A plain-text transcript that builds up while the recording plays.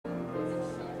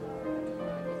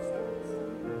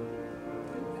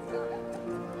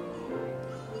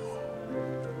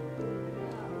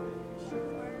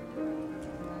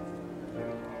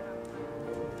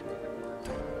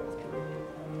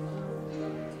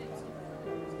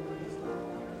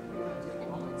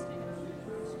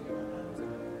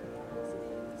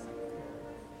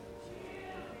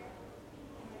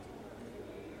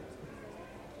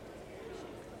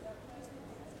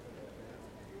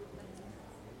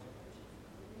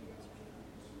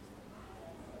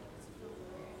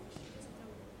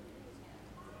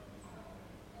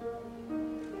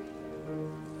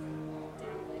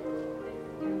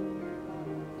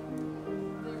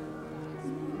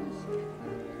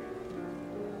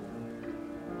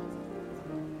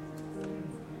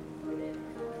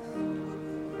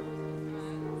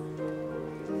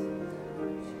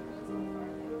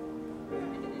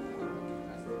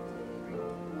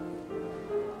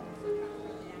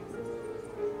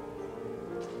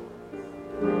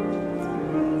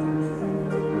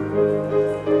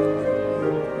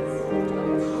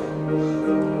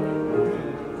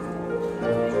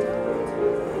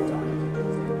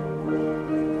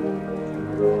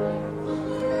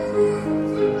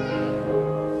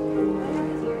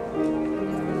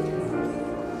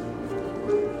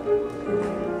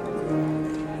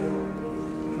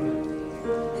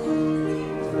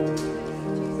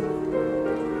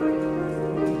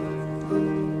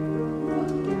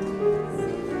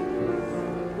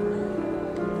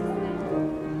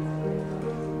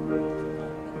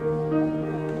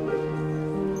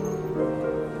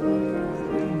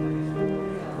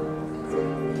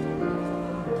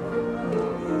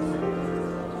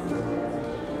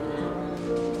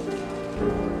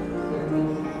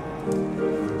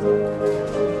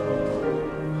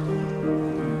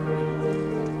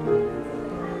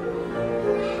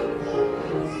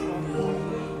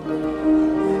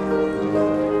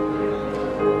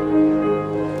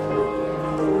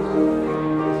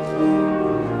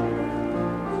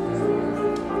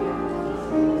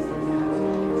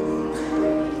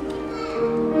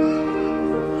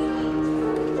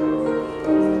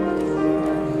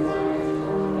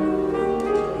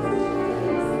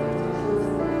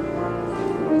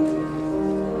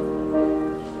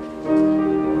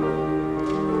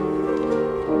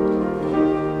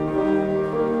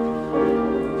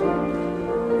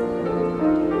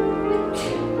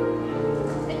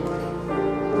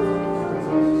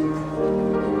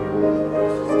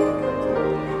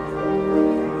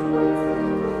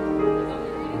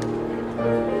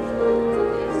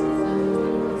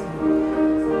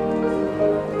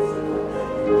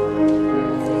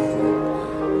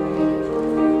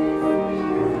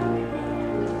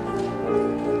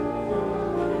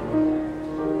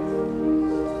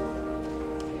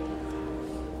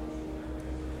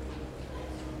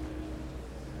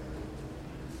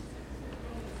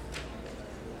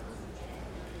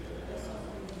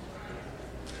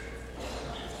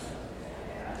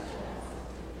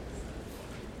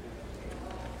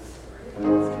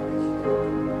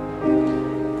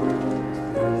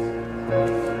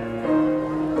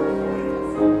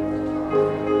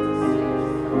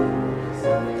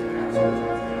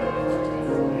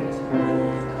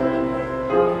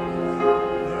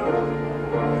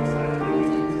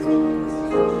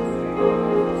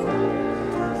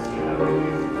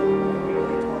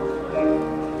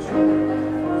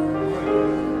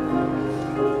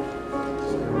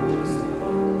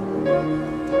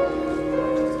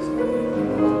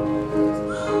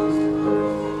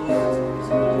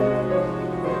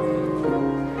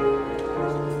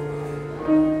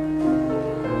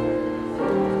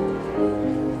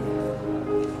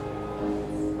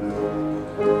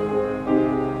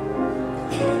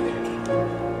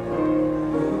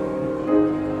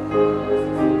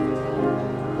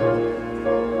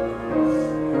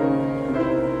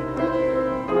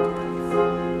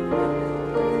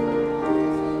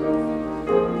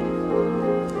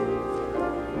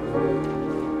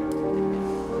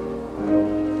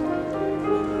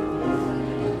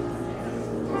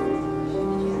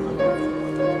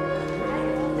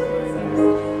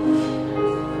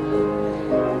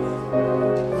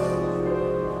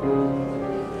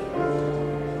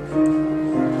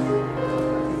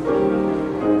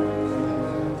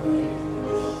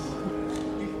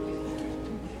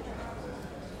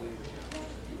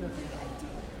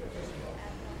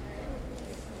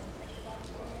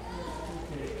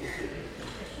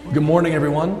Good morning,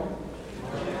 everyone.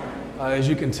 As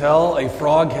you can tell, a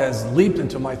frog has leaped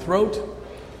into my throat,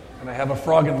 and I have a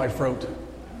frog in my throat.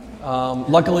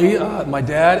 Luckily, my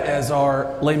dad, as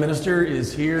our lay minister,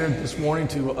 is here this morning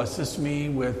to assist me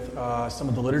with some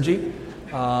of the liturgy.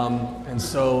 And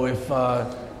so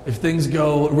if things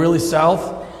go really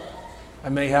south, I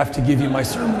may have to give you my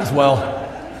sermon as well.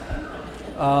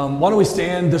 Why don't we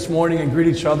stand this morning and greet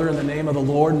each other in the name of the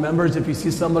Lord. Members, if you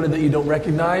see somebody that you don't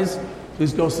recognize,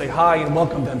 please go say hi and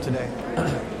welcome them today.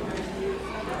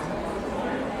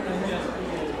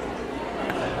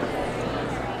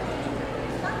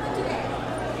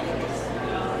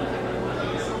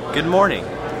 Good morning,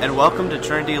 and welcome to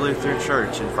Trinity Lutheran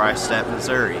Church in Freistatt,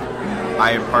 Missouri.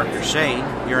 I am Parker Shane,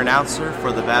 your announcer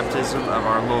for the baptism of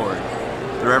our Lord.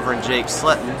 The Reverend Jake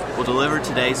Sletton will deliver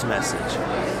today's message.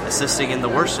 Assisting in the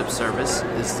worship service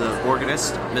is the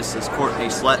organist, Mrs. Courtney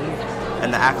Sletton,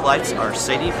 and the acolytes are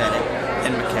Sadie Bennett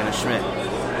and McKenna Schmidt.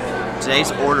 Today's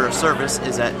order of service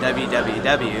is at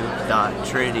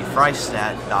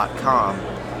www.trinityfreistatt.com.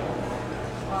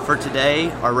 For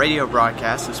today, our radio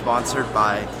broadcast is sponsored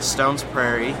by Stones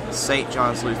Prairie St.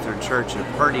 John's Lutheran Church of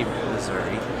Purdy,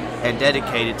 Missouri, and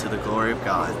dedicated to the glory of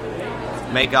God.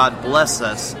 May God bless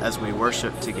us as we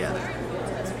worship together.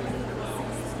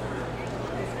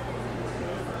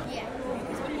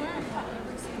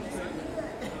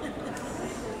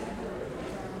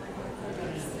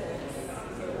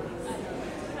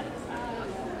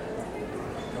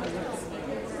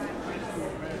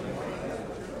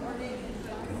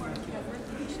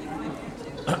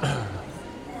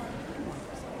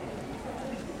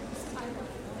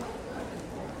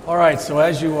 All right, so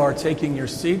as you are taking your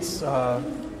seats,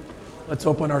 let's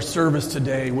open our service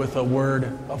today with a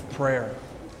word of prayer.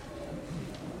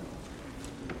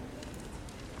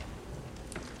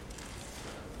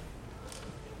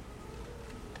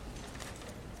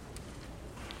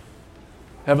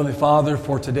 Heavenly Father,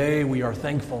 for today we are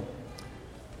thankful.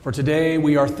 For today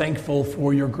we are thankful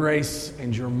for your grace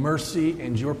and your mercy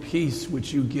and your peace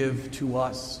which you give to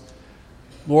us.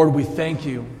 Lord, we thank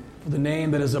you for the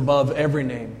name that is above every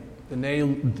name, the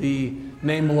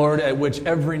name, Lord, at which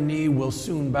every knee will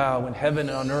soon bow in heaven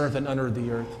and on earth and under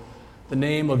the earth, the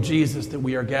name of Jesus that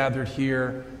we are gathered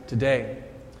here today.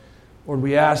 Lord,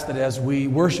 we ask that as we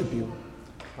worship you,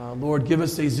 Lord, give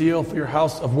us a zeal for your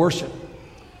house of worship.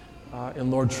 And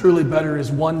Lord, truly better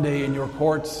is one day in your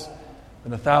courts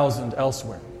than 1,000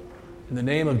 elsewhere. In the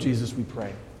name of Jesus we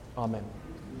pray. Amen.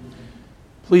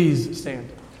 Please stand.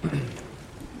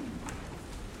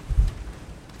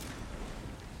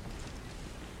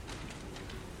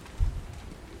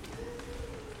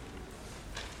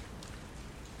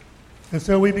 And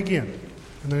so we begin.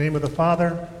 In the name of the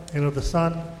Father, and of the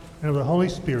Son, and of the Holy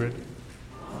Spirit.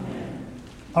 Amen.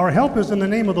 Our help is in the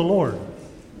name of the Lord.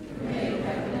 Who made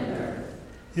heaven and earth.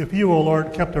 If you, O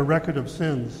Lord, kept a record of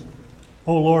sins,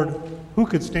 O Lord, who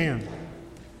could stand?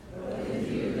 But with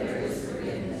you there is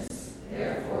forgiveness,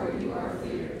 therefore you are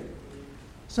feared.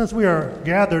 Since we are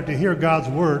gathered to hear God's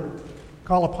word,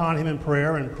 call upon him in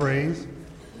prayer and praise,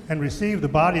 and receive the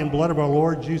body and blood of our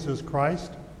Lord Jesus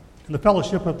Christ, in the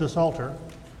fellowship of this altar,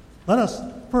 let us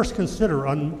first consider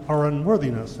our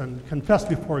unworthiness and confess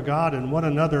before God and one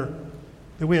another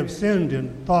that we have sinned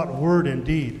in thought, word, and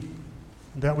deed,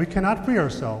 and that we cannot free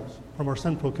ourselves from our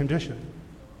sinful condition.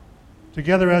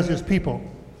 Together as his people,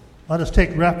 let us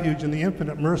take refuge in the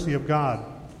infinite mercy of God,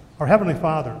 our Heavenly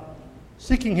Father,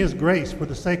 seeking his grace for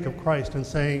the sake of Christ and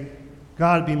saying,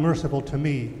 God, be merciful to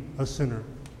me, a sinner.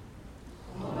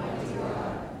 Almighty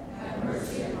God, have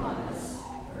mercy upon us.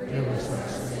 Forgive us our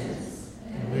sins,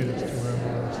 and lead us to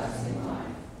everlasting life.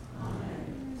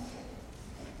 Amen.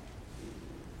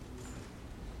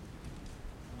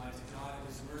 Almighty God, in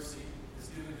his mercy, has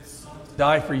given his Son to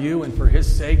die for you, and for his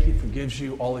sake he forgives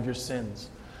you all of your sins.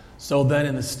 So then,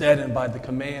 in the stead and by the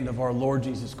command of our Lord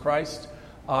Jesus Christ,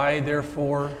 I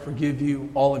therefore forgive you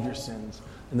all of your sins.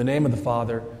 In the name of the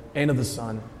Father, and of the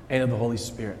Son, and of the Holy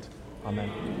Spirit.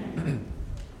 Amen.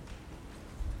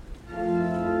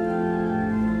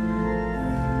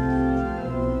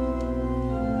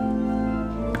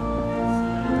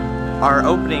 Our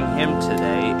opening hymn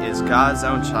today is God's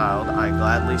Own Child, I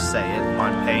Gladly Say It,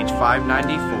 on page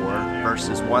 594,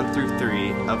 verses 1 through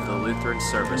 3 of the Lutheran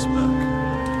Service Book.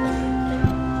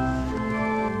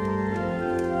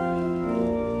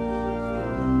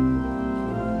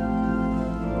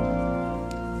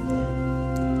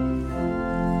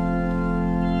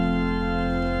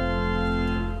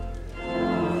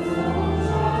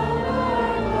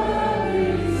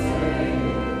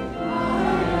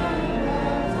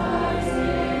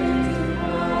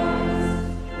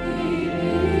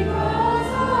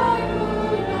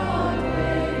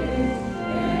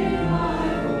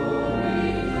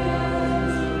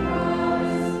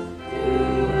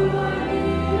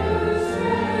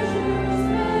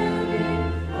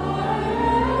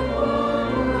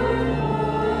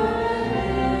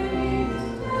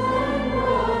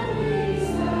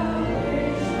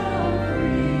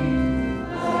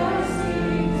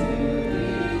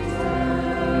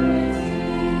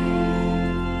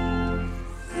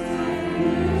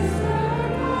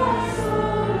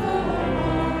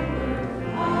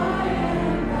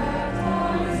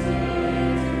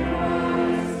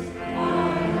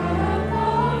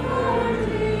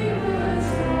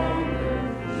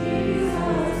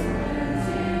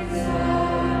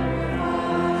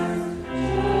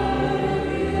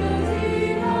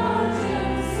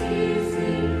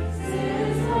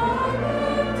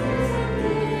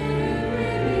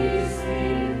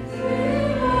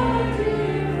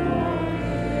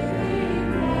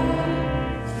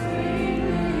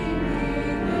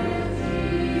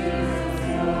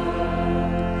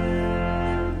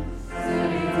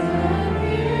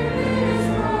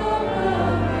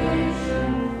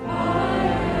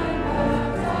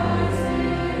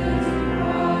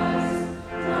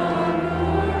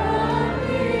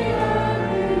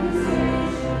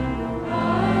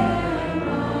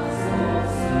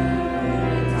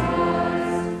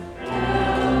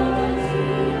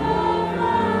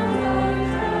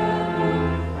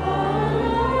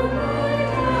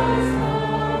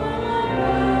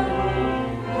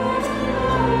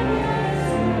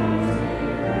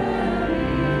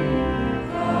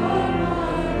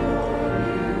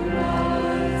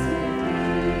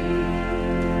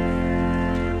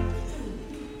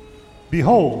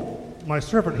 Behold, my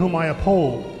servant whom I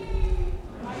uphold.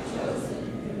 My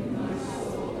chosen, whom my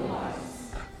soul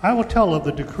delights. I will tell of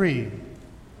the decree.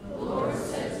 The Lord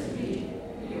said to me,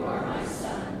 You are my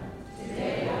son.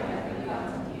 Today I have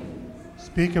begotten you.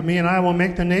 Speak of me, and I will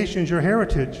make the nations your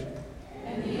heritage.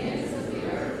 And the ends of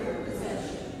the earth your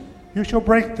possession. You shall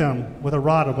break them with a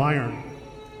rod of iron.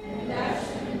 And dash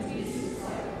them in pieces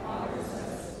like a potter's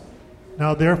vessel.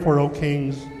 Now therefore, O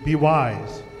kings, be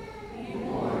wise.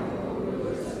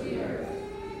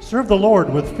 Serve the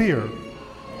Lord with fear, And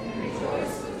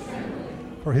rejoice with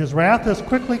trembling. for his wrath is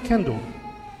quickly kindled.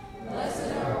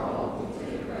 Blessed are all who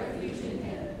take refuge in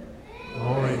him.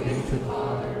 Glory be to the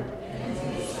Father, And to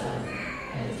the Son,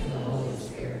 and to the Holy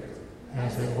Spirit.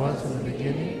 as it was in the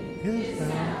beginning, is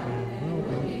now, and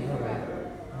will be forever.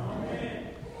 Amen.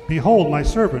 Behold my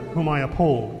servant whom I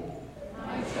uphold.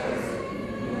 My chosen, in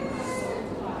whom my soul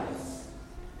delights.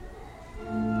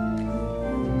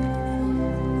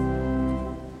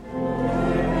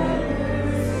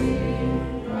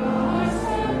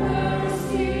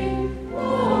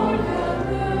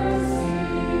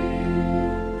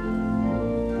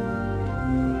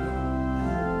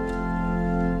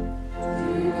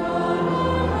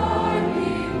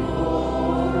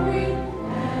 Glory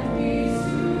and peace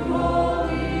to all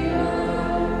the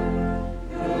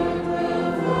earth.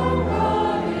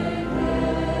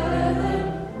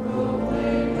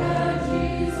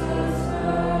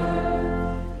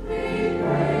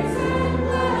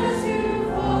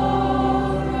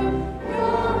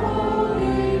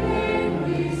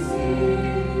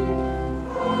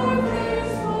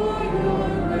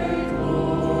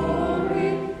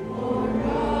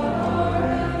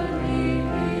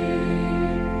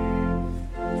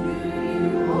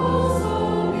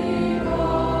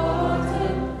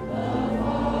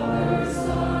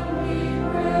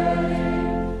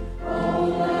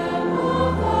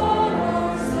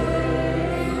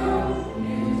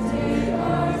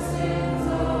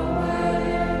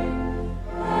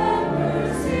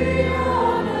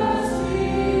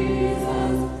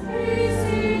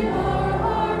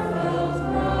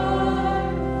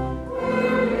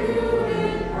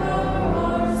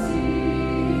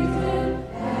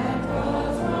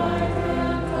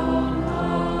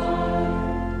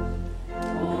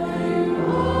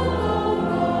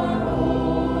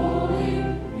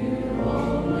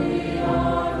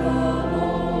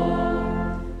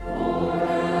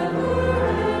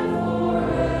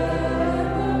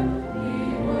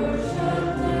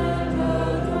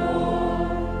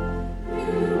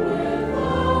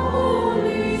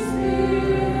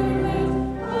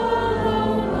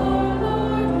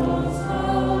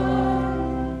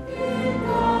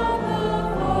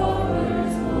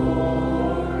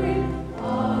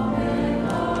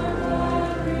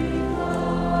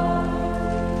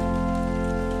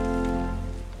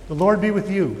 The Lord be with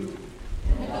you.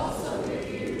 And also with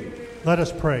you. Let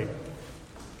us pray.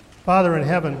 Father in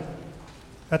heaven,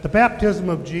 at the baptism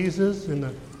of Jesus in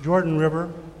the Jordan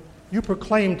River, you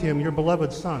proclaimed him your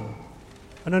beloved Son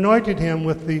and anointed him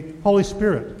with the Holy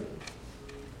Spirit.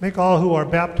 Make all who are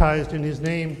baptized in his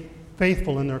name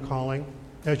faithful in their calling,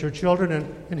 as your children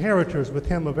and inheritors with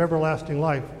him of everlasting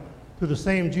life, through the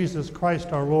same Jesus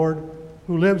Christ our Lord,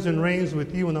 who lives and reigns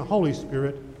with you in the Holy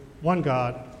Spirit, one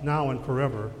God, now and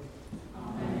forever.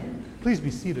 Amen. Please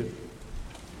be seated.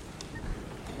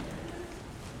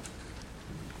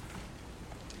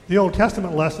 The Old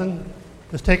Testament lesson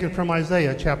is taken from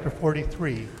Isaiah chapter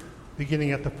 43,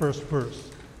 beginning at the first verse.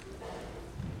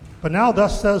 But now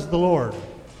thus says the Lord,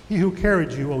 he who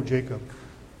carried you, O Jacob,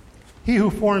 he who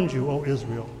formed you, O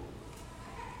Israel.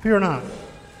 Fear not,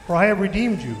 for I have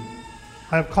redeemed you.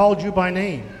 I have called you by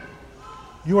name.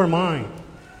 You are mine.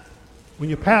 When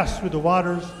you pass through the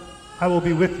waters, I will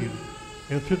be with you,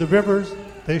 and through the rivers,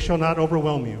 they shall not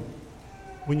overwhelm you.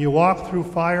 When you walk through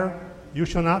fire, you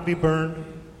shall not be burned,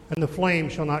 and the flame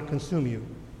shall not consume you.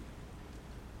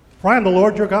 For I am the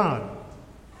Lord your God,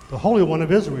 the Holy One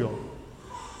of Israel,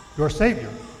 your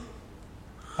Savior.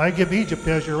 I give Egypt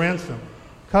as your ransom,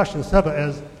 Cush and Seba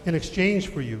as in exchange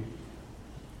for you,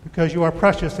 because you are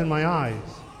precious in my eyes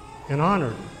and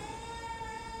honored,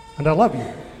 and I love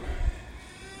you.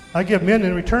 I give men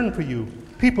in return for you,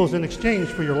 peoples in exchange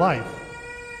for your life.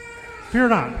 Fear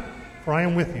not, for I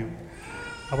am with you.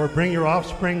 I will bring your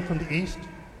offspring from the east,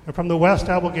 and from the west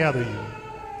I will gather you.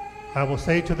 I will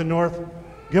say to the north,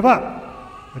 give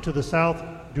up, and to the south,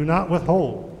 do not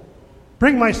withhold.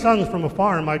 Bring my sons from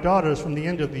afar and my daughters from the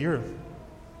end of the earth.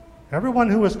 Everyone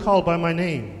who is called by my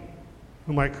name,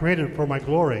 whom I created for my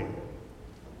glory,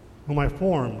 whom I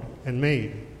formed and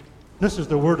made. This is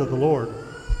the word of the Lord.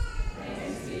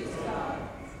 Thanks be to God.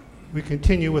 We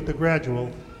continue with the gradual.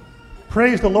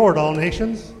 Praise the Lord, all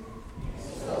nations.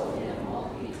 Extol him, all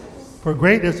peoples. For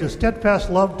great is his steadfast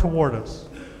love toward us.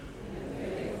 And the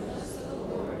faithfulness of the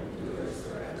Lord endures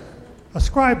forever.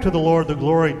 Ascribe to the Lord the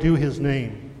glory due his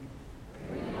name.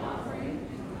 Bring an offering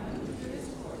and come into his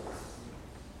courts.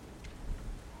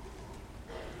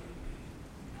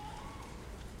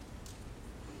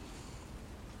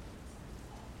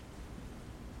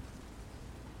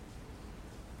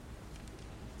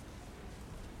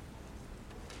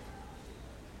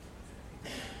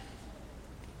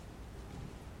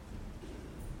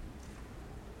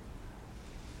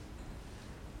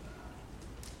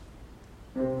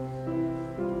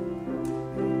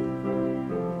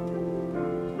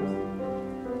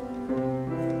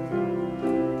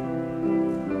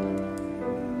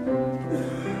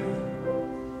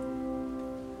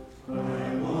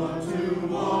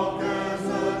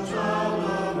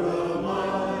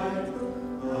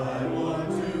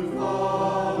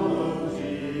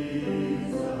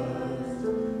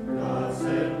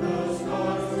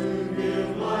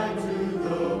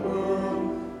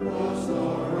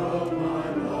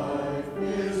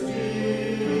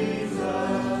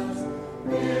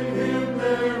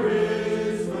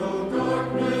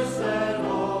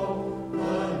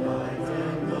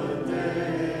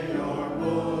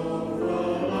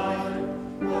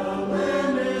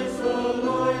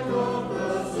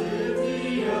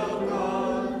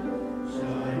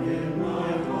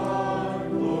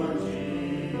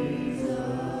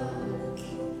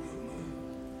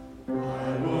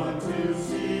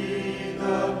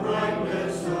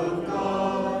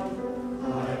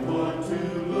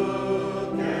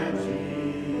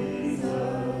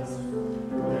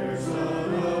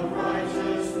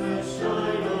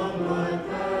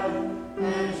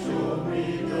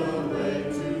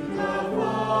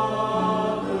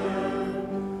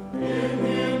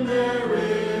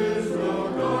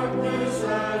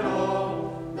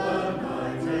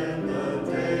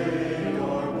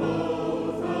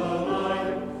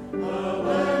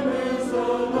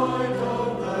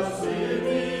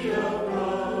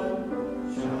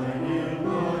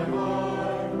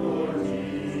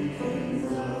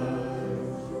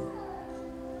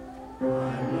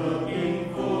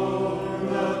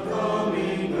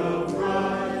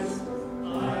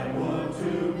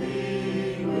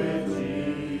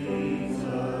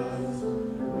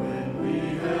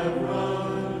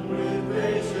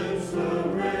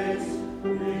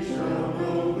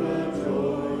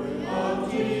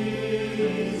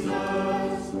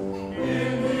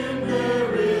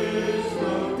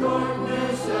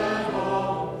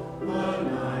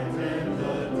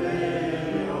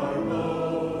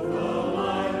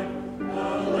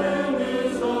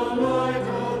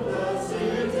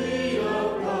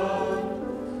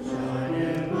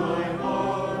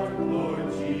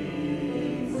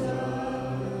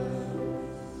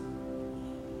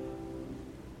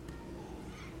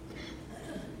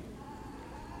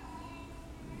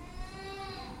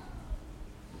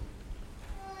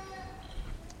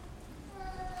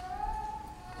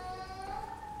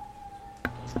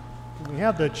 We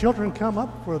have the children come up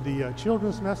for the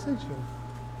children's message.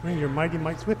 Bring your mighty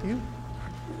mites with you.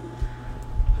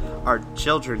 Our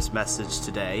children's message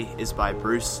today is by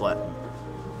Bruce Sletton.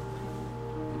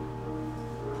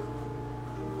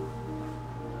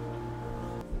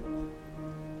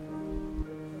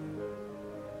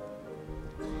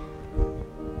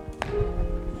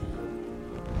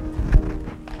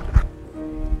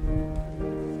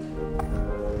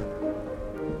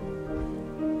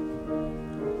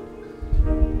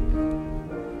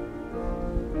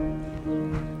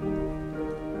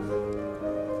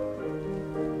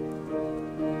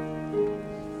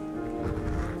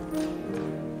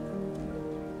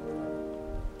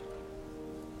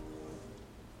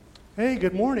 Hey,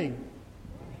 good morning.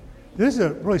 This is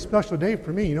a really special day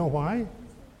for me. You know why?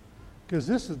 Because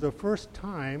this is the first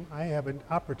time I have an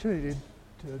opportunity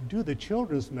to do the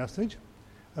children's message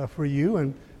for you,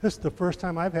 and this is the first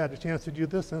time I've had a chance to do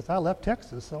this since I left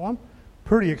Texas, so I'm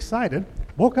pretty excited.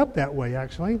 Woke up that way,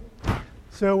 actually.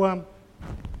 So I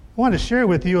want to share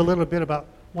with you a little bit about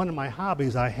one of my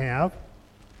hobbies I have.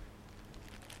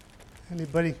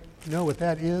 Anybody know what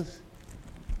that is?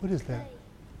 What is that?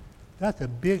 That's a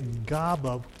big gob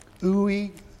of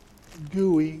ooey,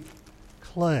 gooey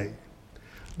clay.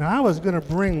 Now, I was going to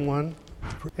bring one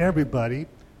for everybody,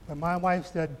 but my wife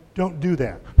said, don't do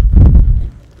that.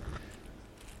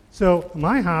 So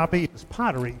my hobby is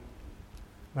pottery.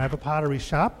 I have a pottery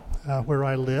shop where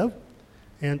I live,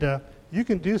 and you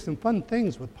can do some fun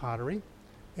things with pottery.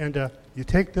 And you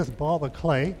take this ball of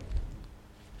clay,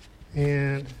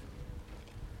 and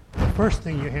the first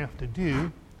thing you have to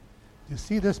do, you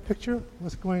see this picture?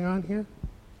 What's going on here?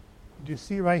 Do you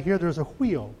see right here? There's a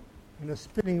wheel, and it's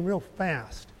spinning real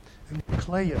fast. And the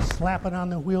clay, you slap it on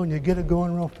the wheel, and you get it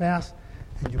going real fast,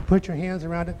 and you put your hands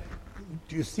around it.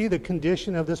 Do you see the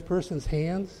condition of this person's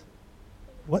hands?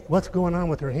 What's going on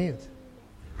with her hands?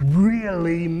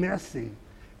 Really messy.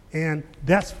 And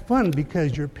that's fun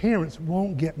because your parents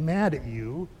won't get mad at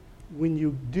you when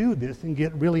you do this and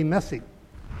get really messy.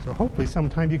 So hopefully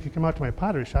sometime you can come out to my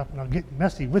pottery shop and I'll get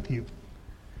messy with you.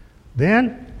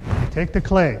 Then you take the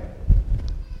clay.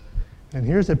 And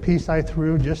here's a piece I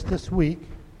threw just this week.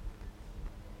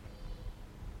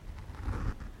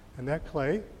 And that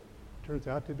clay can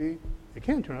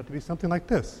turn out to be something like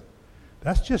this.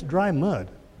 That's just dry mud.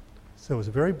 So it's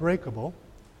very breakable.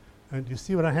 And do you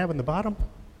see what I have in the bottom?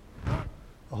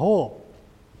 A hole.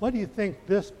 What do you think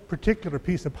this particular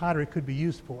piece of pottery could be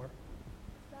used for?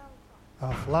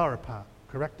 A flower pot.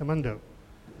 Correctamundo.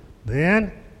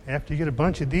 Then, after you get a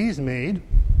bunch of these made,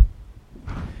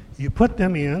 you put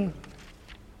them in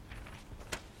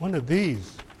one of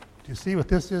these. Do you see what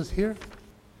this is here?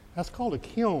 That's called a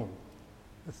kiln.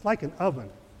 It's like an oven.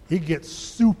 It gets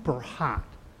super hot,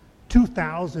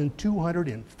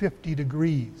 2,250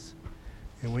 degrees.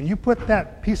 And when you put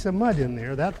that piece of mud in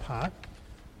there, that pot,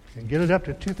 and get it up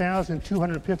to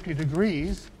 2,250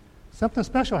 degrees, something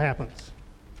special happens.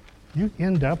 You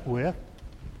end up with,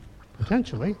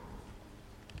 potentially,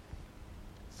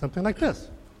 something like this.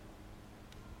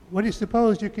 What do you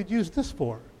suppose you could use this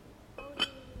for?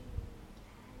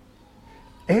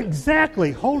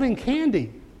 Exactly, holding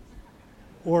candy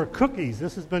or cookies.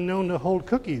 This has been known to hold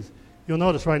cookies. You'll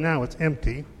notice right now it's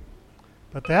empty,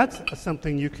 but that's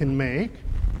something you can make.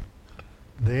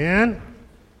 Then,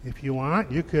 if you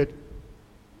want, you could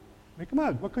make a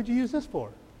mug. What could you use this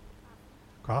for?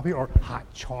 Coffee or hot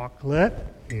chocolate.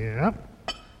 Yeah.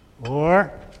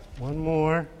 Or one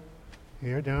more.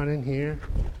 Here, down in here.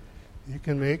 You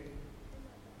can make,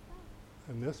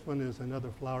 and this one is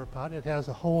another flower pot. It has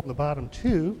a hole in the bottom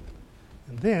too.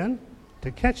 And then,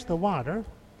 to catch the water,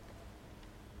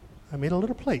 I made a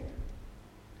little plate.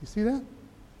 You see that?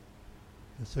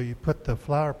 And so you put the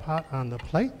flower pot on the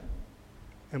plate,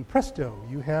 and presto,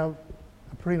 you have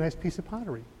a pretty nice piece of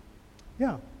pottery.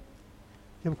 Yeah. You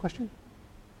have a question?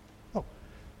 Oh.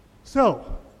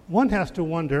 So, one has to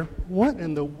wonder, what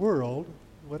in the world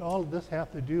would all of this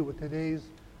have to do with today's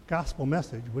gospel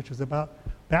message, which is about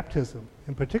baptism,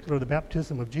 in particular the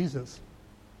baptism of Jesus?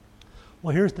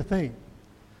 Well, here's the thing.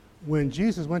 When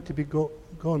Jesus went to go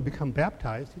and become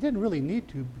baptized, he didn't really need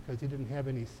to because he didn't have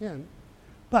any sin.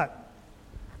 But,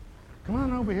 come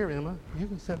on over here, Emma. You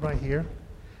can sit right here.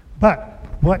 But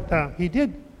what he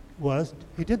did was,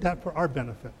 he did that for our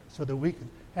benefit, so that we could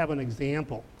have an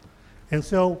example. And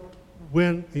so,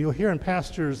 when you'll hear in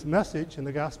Pastor's message, in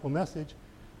the gospel message,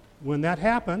 when that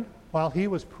happened, while he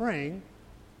was praying,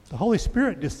 the Holy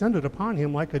Spirit descended upon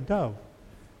him like a dove.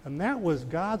 And that was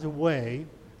God's way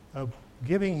of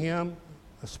giving him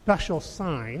a special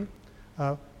sign,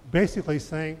 basically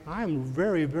saying, I'm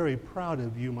very, very proud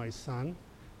of you, my son.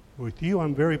 With you,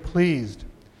 I'm very pleased.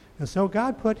 And so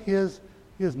God put his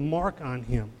mark on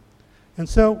him. And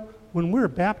so when we're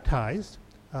baptized,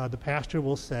 the pastor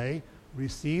will say,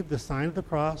 receive the sign of the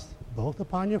cross both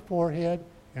upon your forehead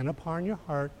and upon your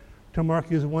heart to mark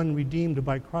you as one redeemed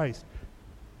by Christ.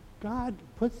 God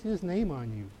puts his name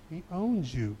on you. He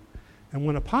owns you. And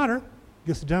when a potter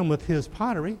gets done with his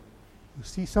pottery, you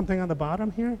see something on the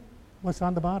bottom here? What's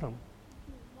on the bottom?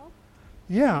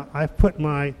 Yeah, I've put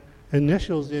my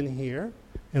initials in here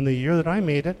and the year that I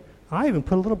made it. I even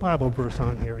put a little Bible verse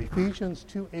on here, Ephesians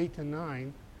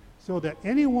 2:8-9, so that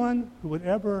anyone who would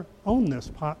ever own this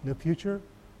pot in the future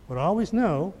would always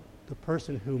know the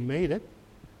person who made it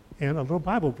and a little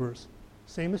Bible verse.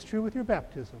 Same is true with your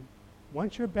baptism.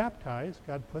 Once you're baptized,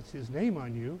 God puts his name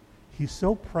on you. He's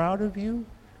so proud of you,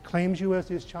 claims you as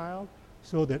his child,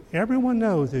 so that everyone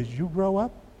knows as you grow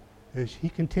up, as he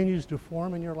continues to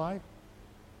form in your life,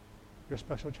 you're a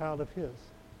special child of his.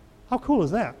 How cool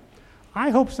is that? I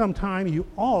hope sometime you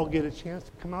all get a chance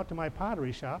to come out to my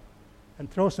pottery shop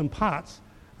and throw some pots.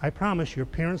 I promise your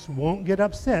parents won't get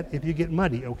upset if you get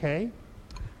muddy, okay?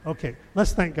 Okay,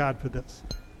 let's thank God for this.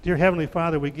 Dear Heavenly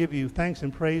Father, we give you thanks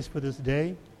and praise for this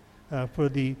day, for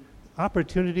the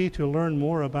opportunity to learn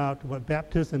more about what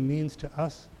baptism means to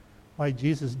us, why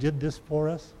Jesus did this for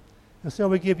us. And so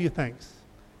we give you thanks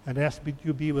and ask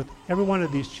you be with every one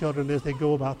of these children as they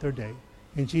go about their day.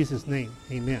 In Jesus' name,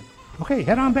 amen. Okay,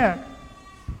 head on back.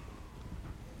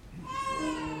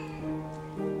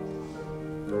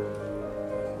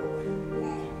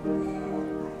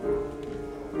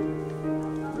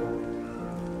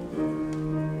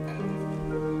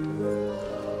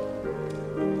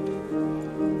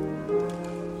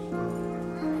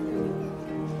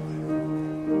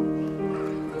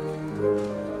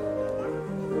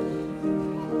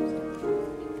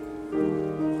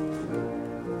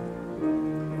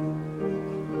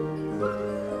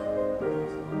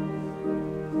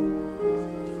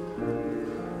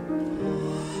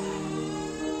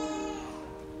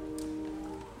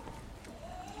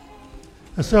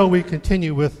 And so we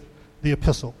continue with the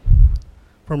epistle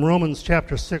from Romans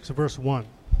chapter 6, verse 1.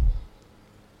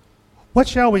 What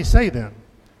shall we say then?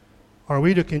 Are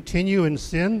we to continue in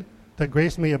sin that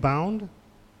grace may abound?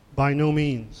 By no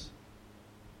means.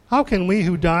 How can we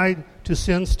who died to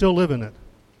sin still live in it?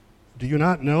 Do you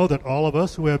not know that all of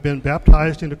us who have been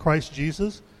baptized into Christ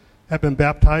Jesus have been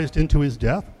baptized into his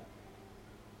death?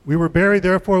 We were buried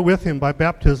therefore with him by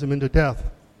baptism into death,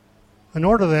 in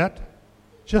order that,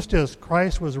 just as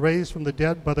Christ was raised from the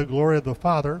dead by the glory of the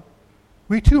Father,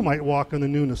 we too might walk in the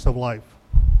newness of life.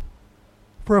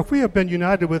 For if we have been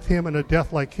united with him in a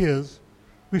death like his,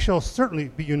 we shall certainly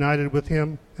be united with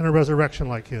him in a resurrection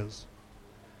like his.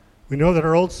 We know that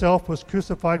our old self was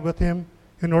crucified with him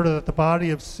in order that the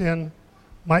body of sin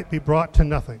might be brought to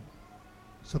nothing,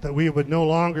 so that we would no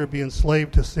longer be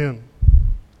enslaved to sin.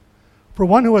 For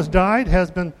one who has died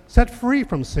has been set free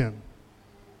from sin.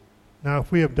 Now,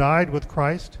 if we have died with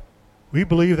Christ, we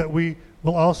believe that we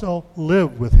will also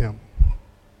live with him.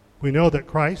 We know that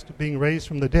Christ, being raised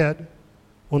from the dead,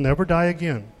 will never die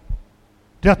again.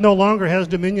 Death no longer has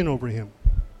dominion over him.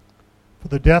 For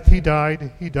the death he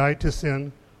died to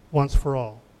sin once for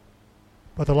all.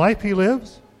 But the life he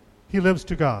lives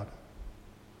to God.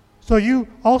 So you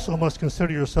also must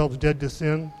consider yourselves dead to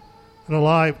sin and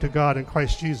alive to God in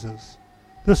Christ Jesus.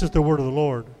 This is the word of the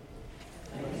Lord.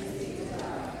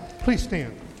 Please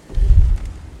stand.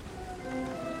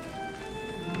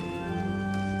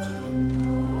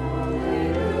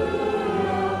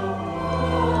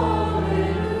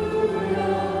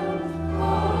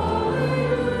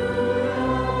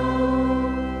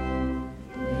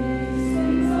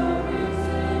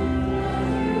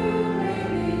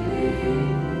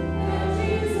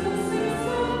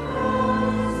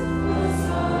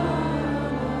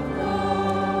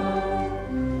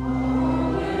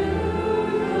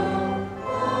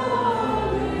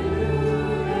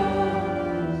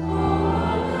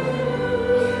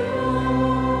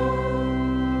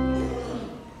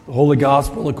 Holy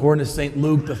Gospel according to St.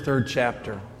 Luke, the 3rd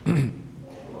chapter.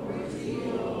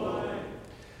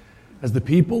 As the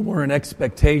people were in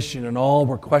expectation and all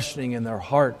were questioning in their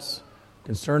hearts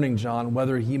concerning John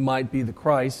whether he might be the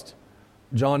Christ,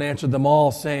 John answered them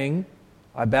all, saying,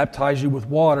 I baptize you with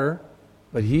water,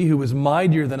 but he who is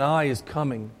mightier than I is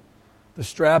coming, the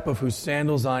strap of whose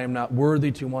sandals I am not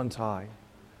worthy to untie.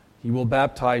 He will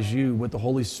baptize you with the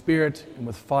Holy Spirit and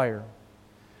with fire.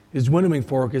 His winnowing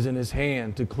fork is in his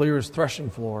hand to clear his threshing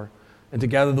floor and to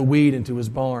gather the wheat into his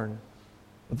barn.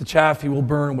 But the chaff he will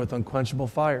burn with unquenchable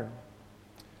fire.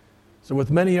 So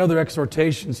with many other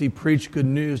exhortations he preached good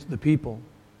news to the people.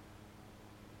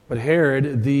 But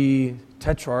Herod, the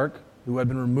tetrarch, who had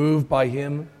been reproved by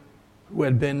him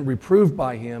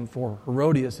for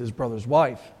Herodias, his brother's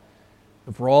wife,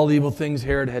 and for all the evil things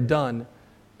Herod had done,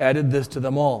 added this to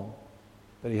them all,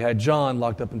 that he had John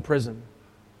locked up in prison.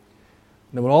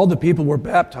 And when all the people were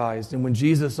baptized, and when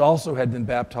Jesus also had been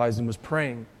baptized and was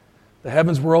praying, the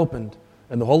heavens were opened,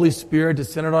 and the Holy Spirit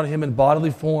descended on him in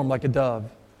bodily form like a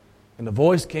dove. And a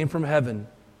voice came from heaven,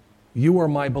 "You are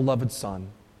my beloved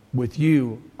Son. With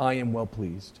you I am well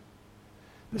pleased."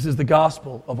 This is the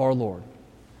gospel of our Lord.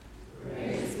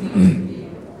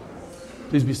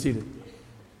 Please be seated.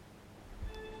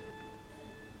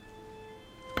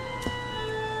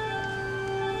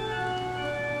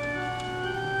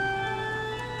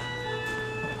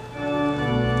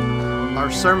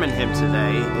 Our sermon hymn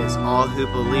today is All Who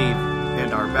Believe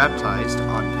and Are Baptized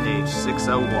on page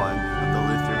 601 of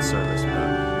the Lutheran Service Book.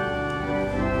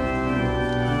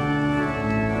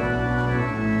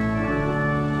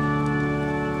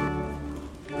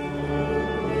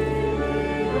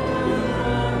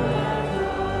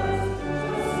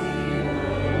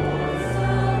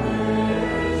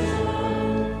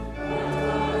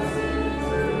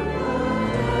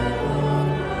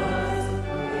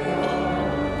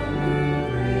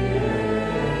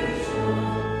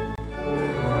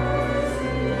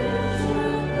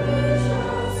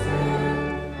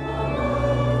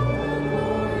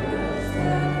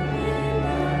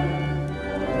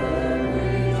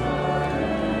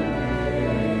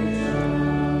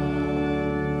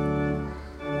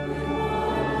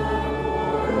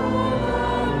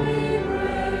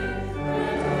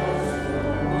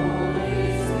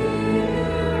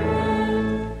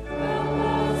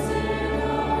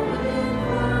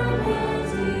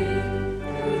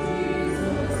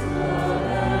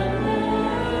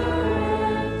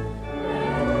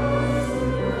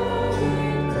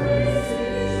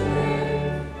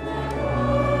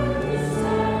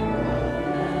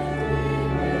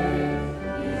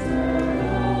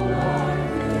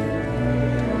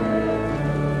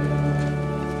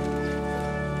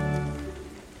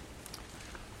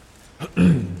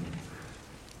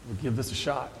 Give this a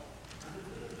shot.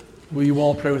 Will you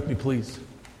all pray with me, please?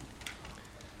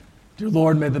 Dear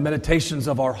Lord, may the meditations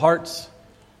of our hearts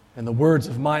and the words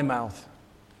of my mouth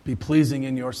be pleasing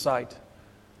in your sight.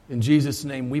 In Jesus'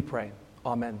 name we pray.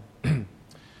 Amen.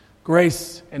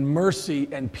 Grace and mercy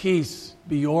and peace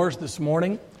be yours this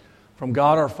morning from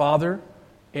God our Father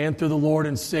and through the Lord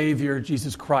and Savior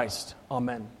Jesus Christ.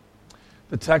 Amen.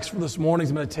 The text for this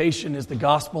morning's meditation is the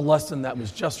gospel lesson that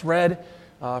was just read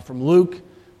from Luke,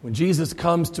 when Jesus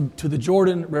comes to the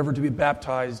Jordan River to be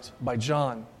baptized by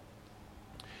John.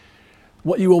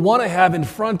 What you will want to have in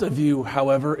front of you,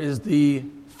 however, is the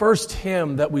first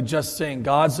hymn that we just sang,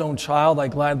 God's Own Child, I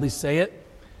Gladly Say It.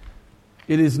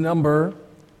 It is number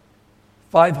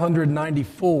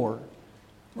 594.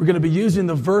 We're going to be using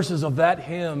the verses of that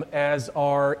hymn as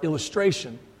our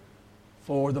illustration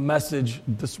for the message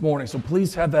this morning. So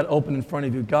please have that open in front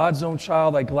of you. God's Own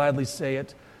Child, I Gladly Say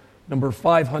It. Number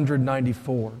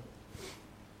 594.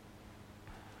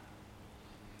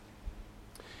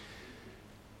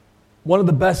 One of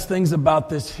the best things about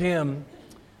this hymn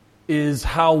is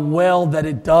how well that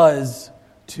it does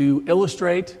to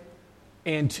illustrate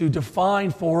and to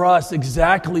define for us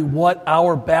exactly what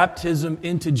our baptism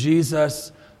into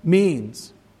Jesus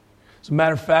means. As a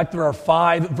matter of fact, there are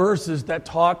 5 verses that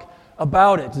talk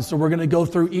about it. And so we're going to go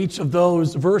through each of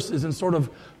those verses and sort of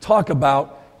talk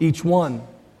about each one.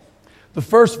 The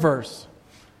first verse,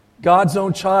 God's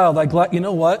own child, you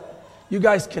know what? You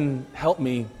guys can help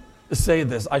me to say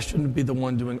this. I shouldn't be the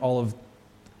one doing all of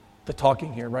the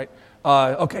talking here, right?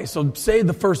 Okay, so say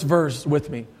the first verse with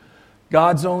me.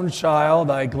 God's own child,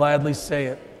 I gladly say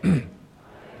it.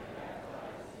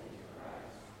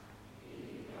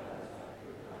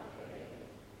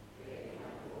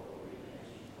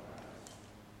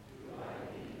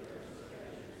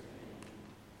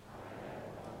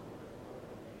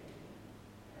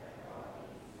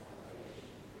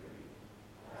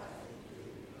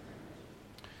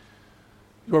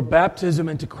 Your baptism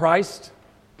into Christ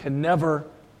can never,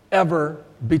 ever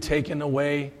be taken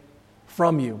away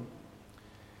from you.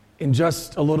 In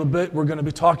just a little bit, we're going to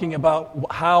be talking about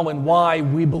how and why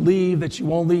we believe that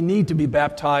you only need to be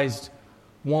baptized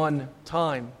one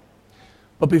time.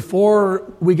 But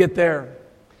before we get there,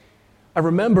 I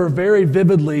remember very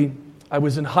vividly, I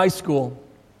was in high school,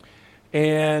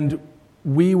 and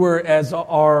we were, as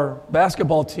our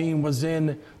basketball team was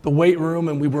in the weight room,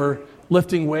 and we were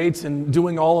lifting weights and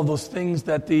doing all of those things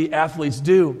that the athletes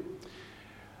do.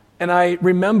 And I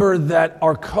remember that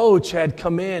our coach had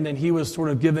come in and he was sort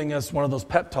of giving us one of those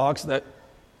pep talks that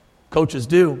coaches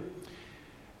do.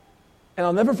 And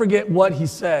I'll never forget what he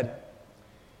said.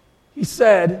 He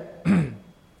said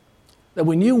that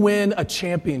when you win a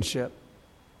championship,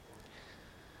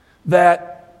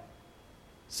 that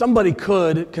somebody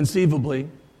could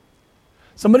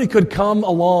come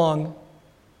along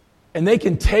and they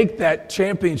can take that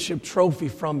championship trophy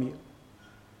from you.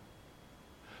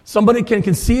 Somebody can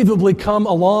conceivably come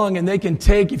along and they can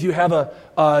take, if you have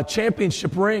a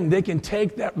championship ring, they can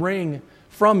take that ring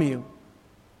from you.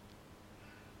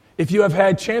 If you have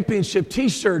had championship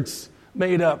t-shirts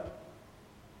made up,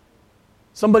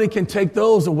 somebody can take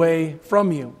those away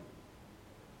from you.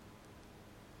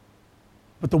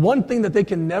 But the one thing that they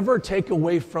can never take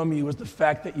away from you is the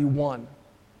fact that you won.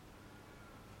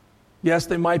 Yes,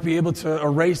 they might be able to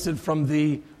erase it from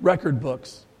the record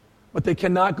books, but they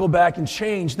cannot go back and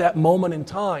change that moment in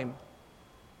time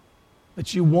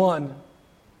that you won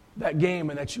that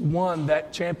game and that you won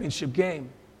that championship game.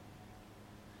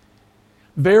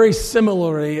 Very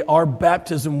similarly, our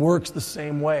baptism works the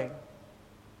same way.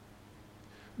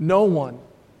 No one,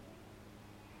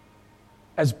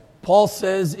 as Paul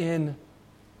says in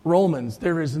Romans,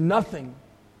 there is nothing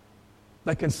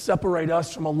that can separate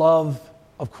us from a love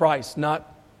of Christ,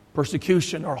 not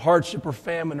persecution or hardship or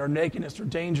famine or nakedness or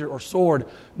danger or sword.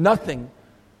 Nothing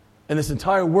in this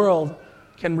entire world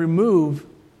can remove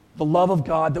the love of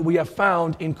God that we have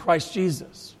found in Christ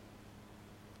Jesus.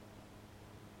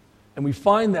 And we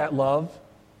find that love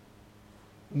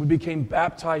when we became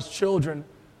baptized children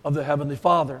of the Heavenly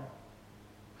Father.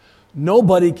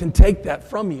 Nobody can take that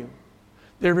from you.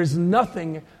 There is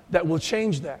nothing that will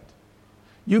change that.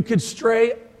 You could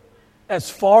stray as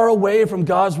far away from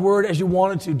God's Word as you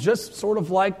wanted to, just sort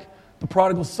of like the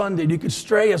prodigal son did. You could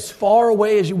stray as far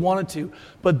away as you wanted to,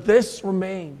 but this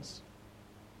remains,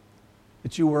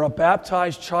 that you were a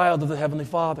baptized child of the Heavenly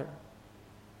Father.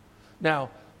 Now,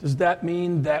 does that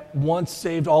mean that once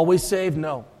saved, always saved?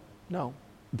 No,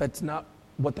 that's not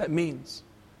what that means.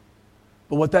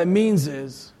 But what that means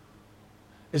is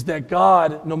that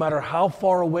God, no matter how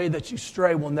far away that you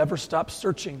stray, will never stop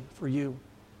searching for you.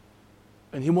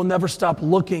 And He will never stop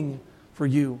looking for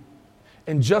you.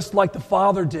 And just like the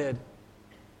Father did,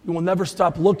 He will never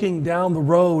stop looking down the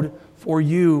road for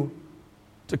you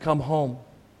to come home.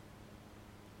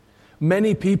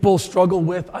 Many people struggle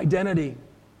with identity.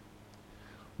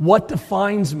 What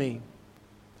defines me?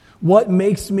 What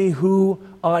makes me who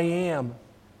I am?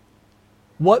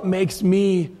 What makes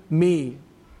me me?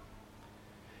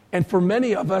 And for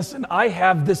many of us, and I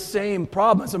have this same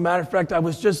problem. As a matter of fact, I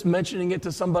was just mentioning it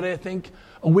to somebody, I think,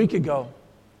 a week ago.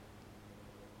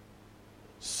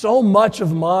 So much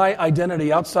of my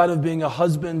identity, outside of being a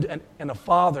husband and a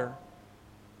father,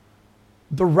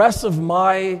 the rest of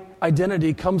my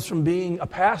identity comes from being a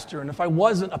pastor. And if I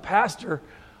wasn't a pastor,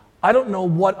 I don't know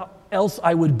what else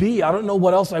I would be. I don't know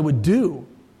what else I would do.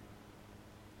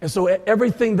 And so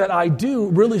everything that I do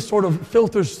really sort of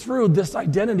filters through this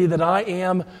identity that I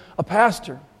am a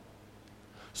pastor.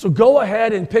 So go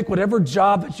ahead and pick whatever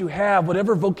job that you have,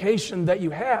 whatever vocation that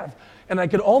you have. And I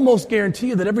could almost guarantee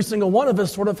you that every single one of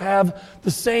us sort of have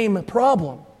the same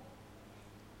problem.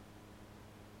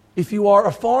 If you are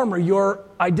a farmer, your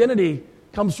identity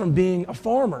comes from being a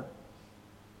farmer.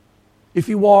 If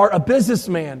you are a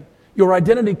businessman, your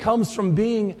identity comes from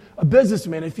being a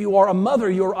businessman. If you are a mother,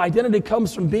 your identity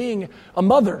comes from being a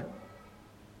mother.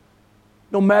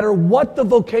 No matter what the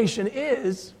vocation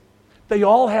is, they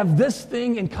all have this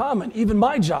thing in common, even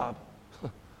my job.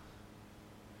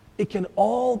 It can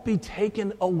all be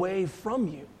taken away from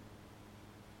you.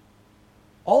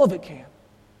 All of it can.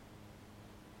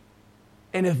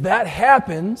 And if that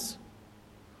happens,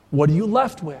 what are you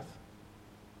left with?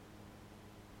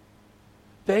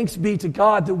 Thanks be to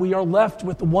God that we are left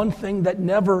with the one thing that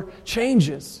never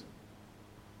changes.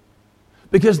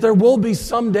 Because there will be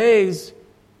some days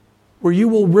where you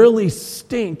will really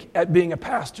stink at being a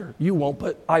pastor. You won't,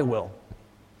 but I will.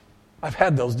 I've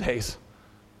had those days.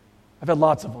 I've had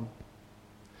lots of them.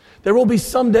 There will be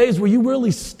some days where you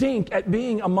really stink at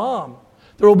being a mom.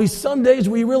 There will be some days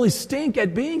where you really stink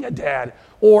at being a dad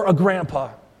or a grandpa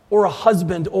or a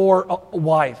husband or a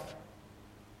wife.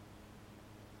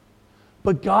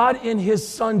 But God in His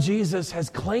Son Jesus has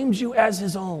claimed you as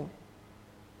His own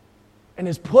and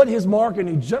has put His mark on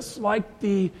you, just like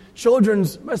the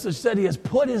children's message said. He has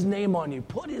put His name on you,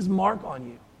 put His mark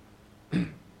on you.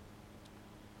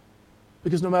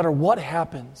 Because no matter what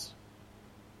happens,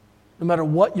 no matter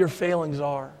what your failings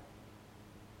are,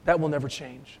 that will never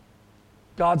change.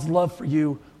 God's love for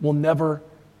you will never,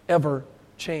 ever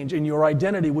change. And your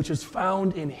identity, which is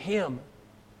found in Him,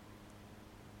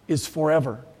 is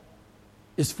forever.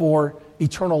 Is for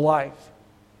eternal life.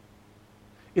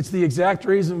 It's the exact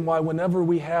reason why whenever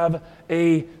we have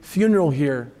a funeral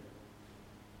here,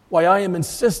 why I am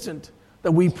insistent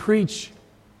that we preach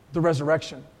the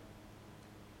resurrection.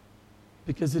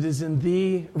 Because it is in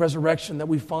the resurrection that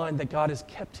we find that God has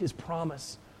kept His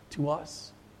promise to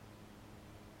us.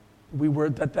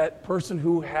 That person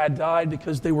who had died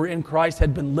because they were in Christ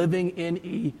had been living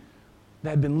in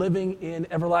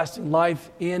everlasting life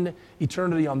in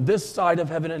eternity on this side of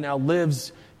heaven, and now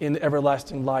lives in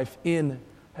everlasting life in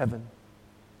heaven.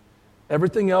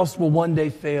 Everything else will one day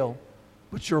fail,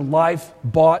 but your life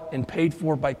bought and paid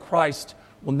for by Christ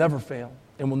will never fail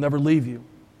and will never leave you.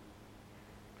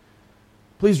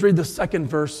 Please read the second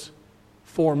verse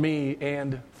for me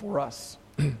and for us.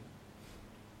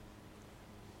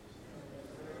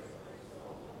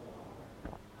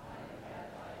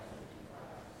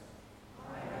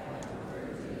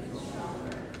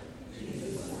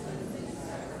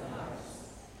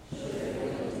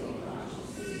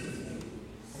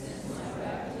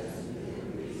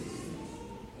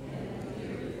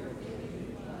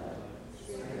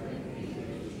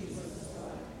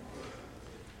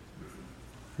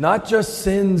 Not just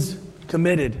sins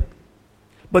committed,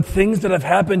 but things that have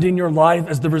happened in your life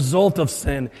as the result of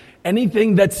sin.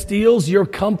 Anything that steals your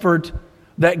comfort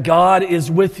that God is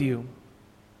with you.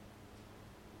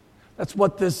 That's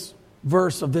what this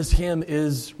verse of this hymn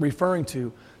is referring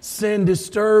to. Sin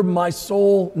disturb my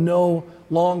soul no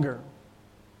longer.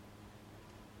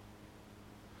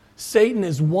 Satan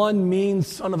is one mean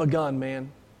son of a gun,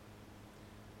 man.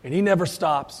 And he never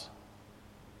stops.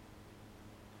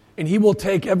 And he will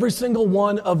take every single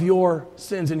one of your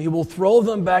sins and he will throw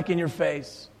them back in your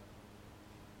face.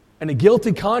 And a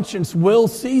guilty conscience will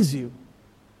seize you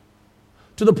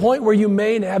to the point where you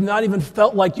may have not even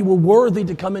felt like you were worthy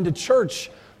to come into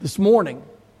church this morning,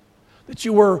 that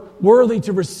you were worthy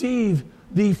to receive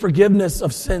the forgiveness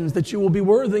of sins, that you will be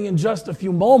worthy in just a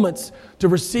few moments to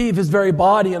receive His very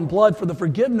body and blood for the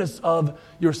forgiveness of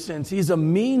your sins. He's a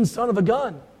mean son of a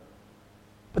gun,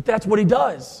 but that's what he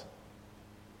does.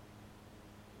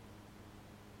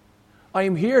 I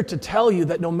am here to tell you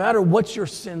that no matter what your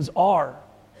sins are,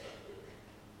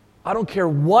 I don't care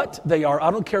what they are,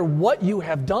 I don't care what you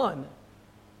have done,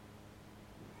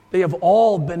 they have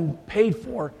all been paid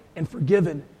for and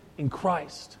forgiven in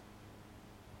Christ.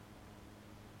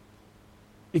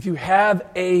 If you have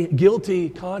a guilty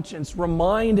conscience,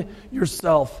 remind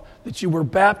yourself that you were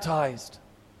baptized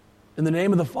in the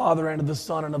name of the Father and of the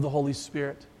Son and of the Holy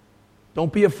Spirit.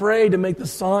 Don't be afraid to make the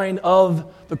sign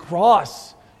of the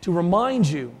cross to remind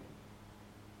you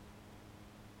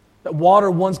that water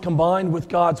once combined with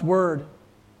God's Word.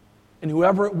 And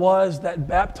whoever it was that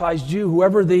baptized you,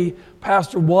 whoever the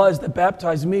pastor was that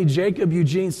baptized me, Jacob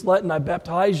Eugene Sletton, I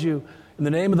baptize you in the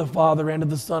name of the Father and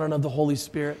of the Son and of the Holy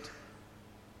Spirit.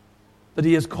 That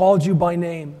He has called you by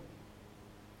name.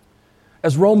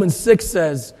 As Romans 6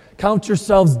 says, count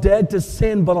yourselves dead to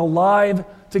sin, but alive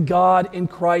to God in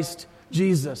Christ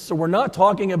Jesus. So we're not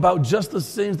talking about just the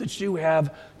sins that you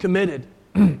have committed.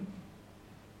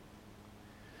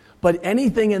 But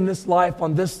anything in this life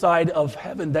on this side of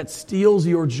heaven that steals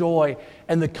your joy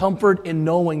and the comfort in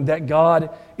knowing that God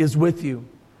is with you.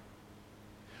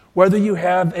 Whether you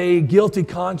have a guilty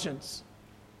conscience,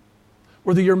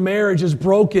 whether your marriage is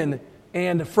broken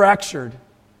and fractured,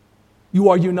 you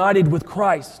are united with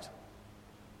Christ.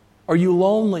 Are you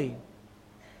lonely?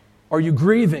 Are you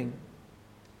grieving?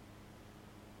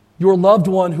 Your loved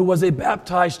one who was a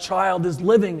baptized child is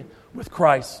living with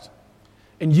Christ.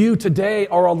 And you today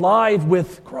are alive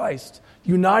with Christ,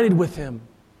 united with Him.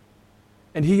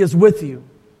 And He is with you.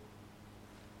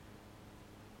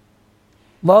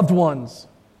 Loved ones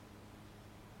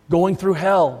going through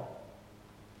hell,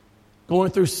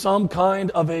 going through some kind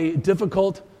of a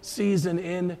difficult season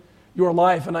in your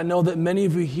life. And I know that many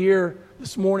of you here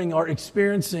this morning are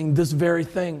experiencing this very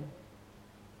thing.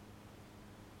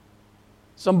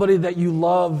 Somebody that you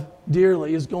love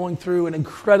dearly is going through an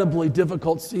incredibly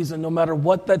difficult season, no matter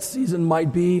what that season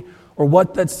might be or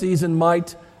what that season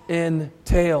might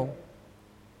entail.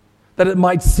 That it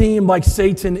might seem like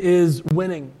Satan is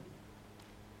winning.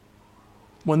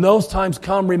 When those times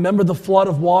come, remember the flood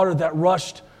of water that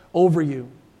rushed over you.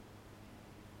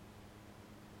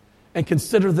 And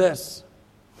consider this,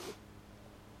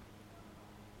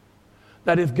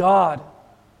 that if God,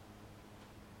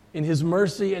 in His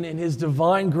mercy and in His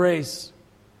divine grace,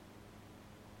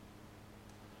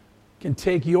 can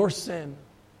take your sin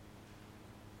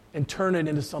and turn it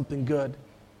into something good.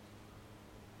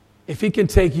 If He can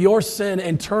take your sin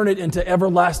and turn it into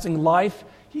everlasting life,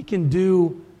 He can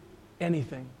do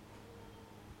anything.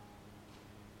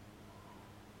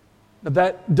 Now,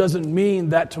 that doesn't mean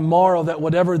that tomorrow, that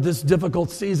whatever this difficult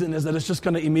season is, that it's just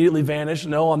going to immediately vanish.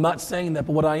 No, I'm not saying that.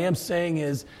 But what I am saying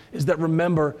is that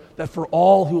remember that for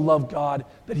all who love God,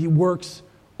 that He works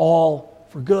all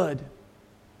for good.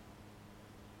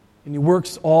 And He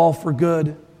works all for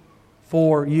good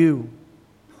for you.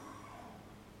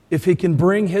 If He can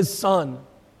bring His Son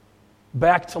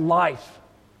back to life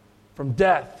from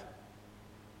death,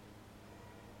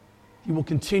 He will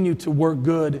continue to work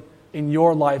good in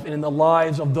your life and in the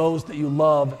lives of those that you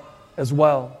love as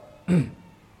well. The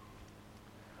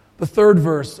third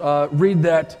verse, read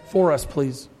that for us,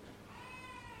 please.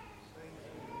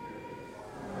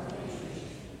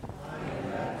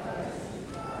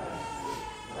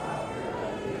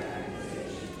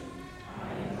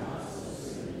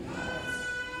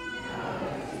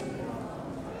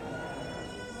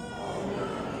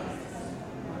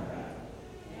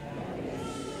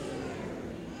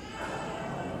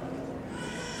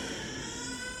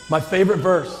 My favorite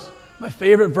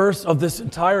verse of this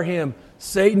entire hymn,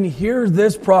 Satan, hear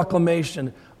this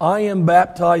proclamation, I am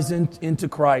baptized into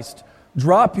Christ.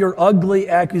 Drop your ugly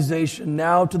accusation,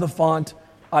 now to the font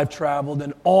I've traveled,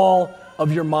 and all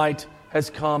of your might has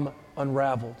come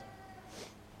unraveled.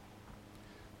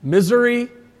 Misery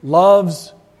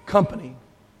loves company,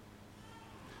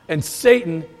 and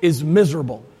Satan is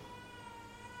miserable.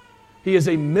 He is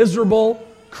a miserable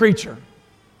creature.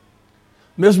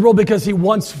 Miserable because he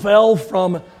once fell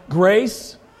from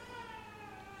grace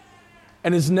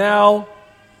and is now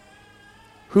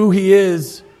who he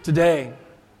is today.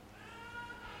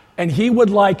 And he would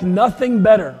like nothing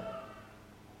better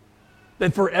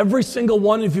than for every single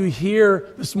one of you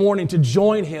here this morning to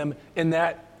join him in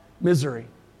that misery.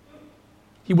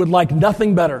 He would like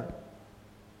nothing better.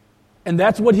 And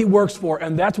that's what he works for,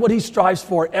 and that's what he strives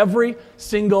for every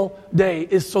single day,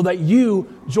 is so that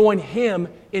you join him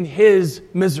in his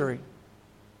misery.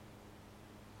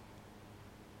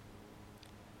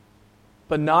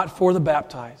 But not for the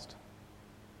baptized.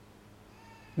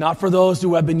 Not for those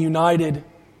who have been united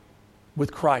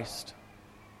with Christ.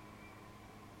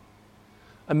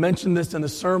 I mentioned this in the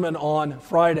sermon on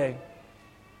Friday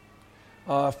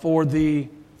for the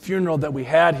funeral that we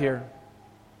had here.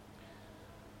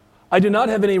 I do not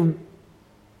have any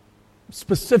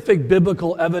specific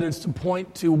biblical evidence to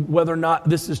point to whether or not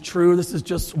this is true. This is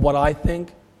just what I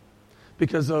think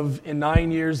because of in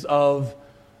 9 years of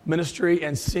ministry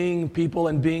and seeing people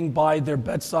and being by their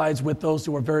bedsides with those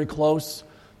who are very close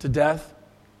to death.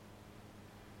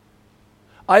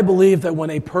 I believe that when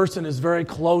a person is very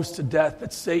close to death,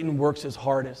 that Satan works his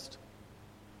hardest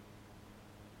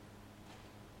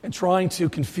and trying to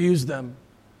confuse them.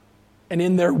 And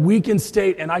in their weakened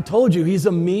state, and I told you, he's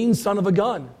a mean son of a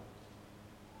gun.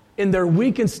 In their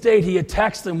weakened state, he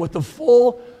attacks them with the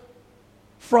full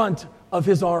front of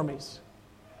his armies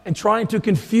and trying to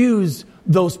confuse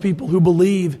those people who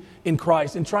believe in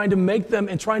Christ and trying to make them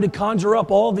and trying to conjure up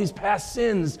all these past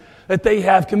sins that they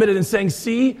have committed and saying,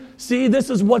 see, this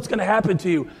is what's going to happen to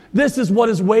you. This is what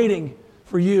is waiting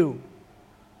for you.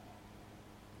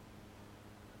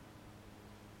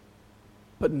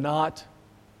 But not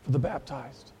for the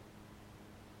baptized.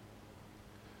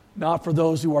 Not for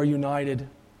those who are united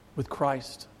with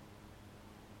Christ.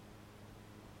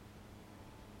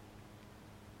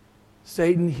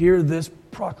 Satan, hear this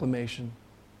proclamation.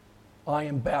 I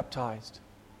am baptized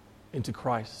into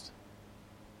Christ.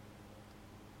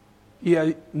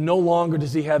 No longer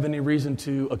does he have any reason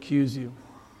to accuse you.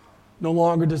 No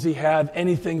longer does he have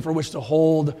anything for which to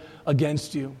hold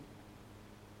against you.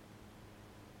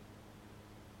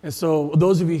 And so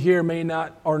those of you here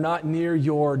are not near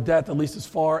your death, at least as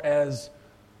far as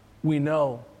we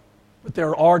know. But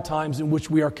there are times in which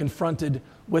we are confronted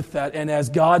with that. And as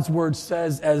God's word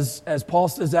says, as Paul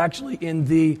says actually in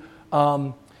the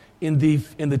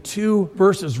 2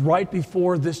 verses right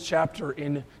before this chapter,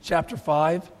 in chapter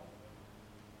 5,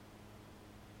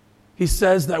 he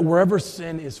says that wherever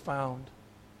sin is found,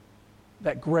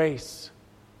 that grace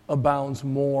abounds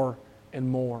more and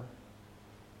more.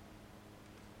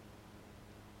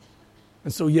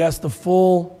 And so, yes, the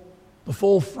full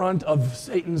front of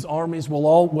Satan's armies will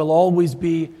always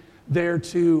be there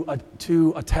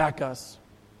to attack us.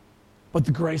 But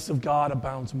the grace of God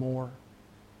abounds more.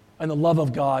 And the love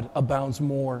of God abounds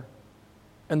more.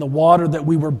 And the water that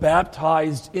we were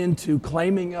baptized into,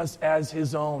 claiming us as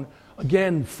his own.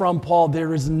 Again, from Paul,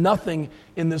 there is nothing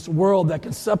in this world that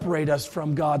can separate us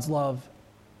from God's love.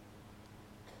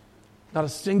 Not a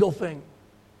single thing.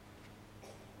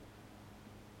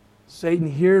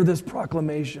 Satan, hear this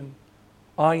proclamation.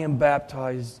 I am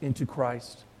baptized into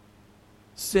Christ.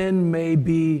 Sin may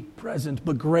be present,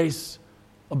 but grace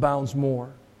abounds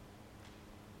more.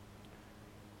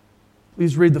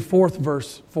 Please read the 4th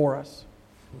verse for us.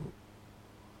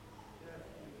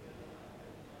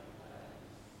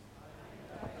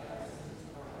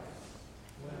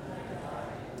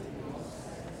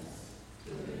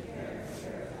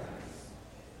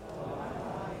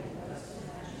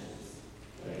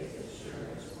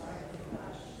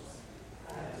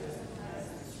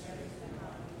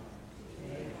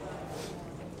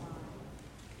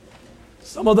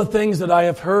 Some of the things that I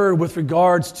have heard with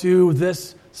regards to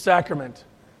this sacrament.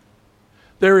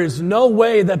 There is no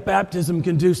way that baptism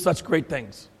can do such great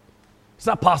things. It's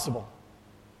not possible.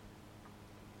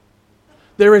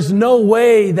 There is no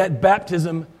way that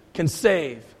baptism can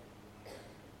save.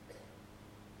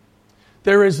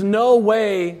 There is no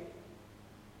way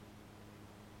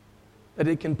that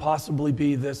it can possibly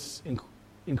be this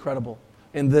incredible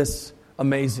and this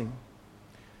amazing.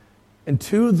 And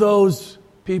to those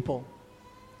people,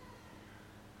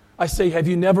 I say, have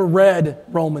you never read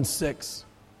Romans 6?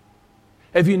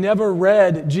 Have you never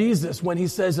read Jesus when he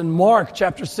says in Mark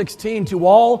chapter 16,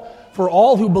 for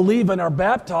all who believe and are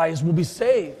baptized will be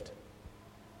saved?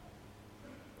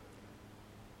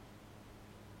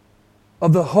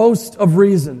 Of the host of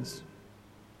reasons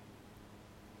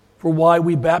for why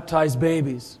we baptize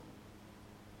babies,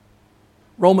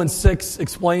 Romans 6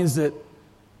 explains it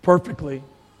perfectly.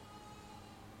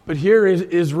 But here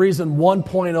is reason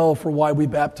 1.0 for why we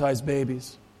baptize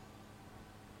babies.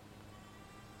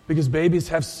 Because babies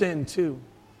have sin too.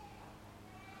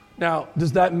 Now,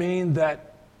 does that mean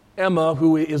that Emma,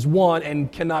 who is 1 and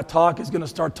cannot talk, is going to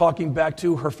start talking back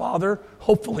to her father?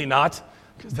 Hopefully not,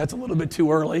 because that's a little bit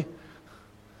too early.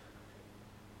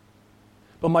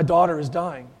 But my daughter is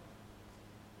dying.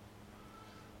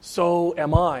 So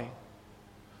am I.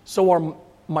 So are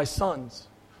my sons.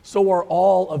 So are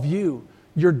all of you.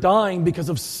 You're dying because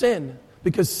of sin,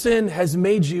 because sin has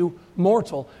made you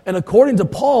mortal. And according to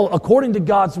Paul, according to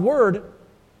God's word,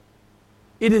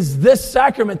 it is this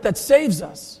sacrament that saves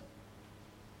us.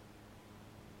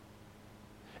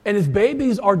 And if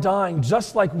babies are dying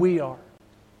just like we are,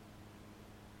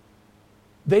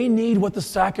 they need what the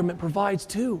sacrament provides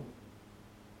too.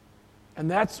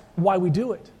 And that's why we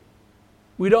do it.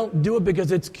 We don't do it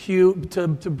because it's cute to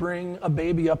bring a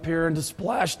baby up here and to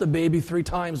splash the baby 3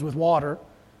 times with water.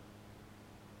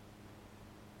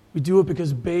 We do it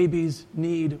because babies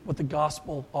need what the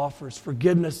gospel offers: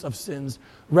 forgiveness of sins,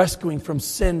 rescuing from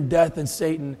sin, death, and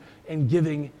Satan, and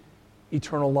giving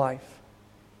eternal life.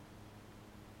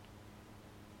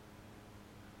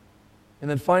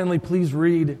 And then finally, please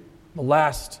read the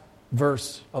last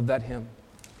verse of that hymn.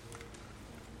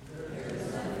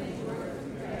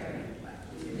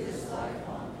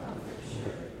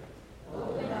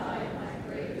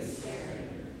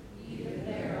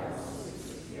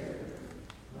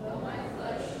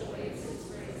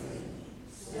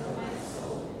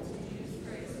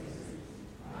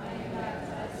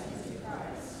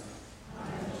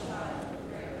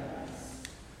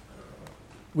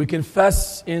 We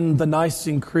confess in the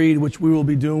Nicene Creed, which we will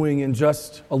be doing in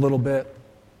just a little bit.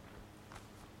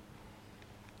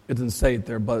 It doesn't say it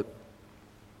there, but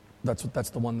that's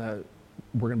the one that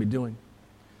we're going to be doing.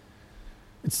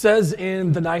 It says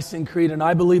in the Nicene Creed, and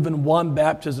I believe in one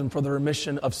baptism for the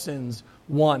remission of sins.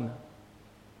 One.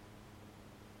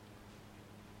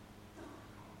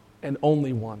 And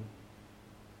only one.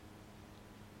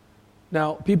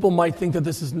 Now, people might think that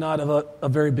this is not a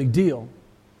very big deal.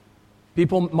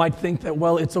 People might think that,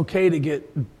 well, it's okay to get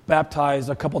baptized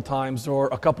a couple times or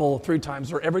 3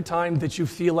 times, or every time that you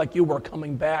feel like you are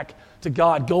coming back to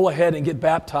God, go ahead and get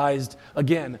baptized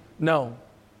again. No.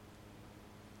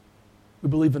 We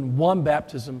believe in one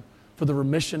baptism for the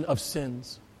remission of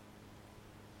sins.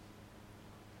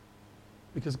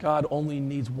 Because God only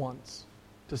needs once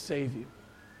to save you.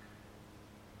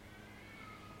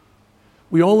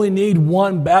 We only need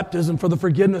one baptism for the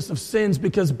forgiveness of sins,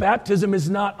 because baptism is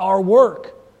not our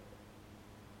work.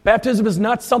 Baptism is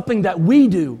not something that we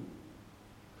do.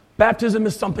 Baptism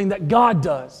is something that God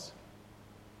does.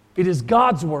 It is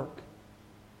God's work.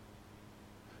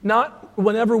 Not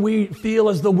whenever we feel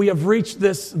as though we have reached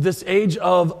this age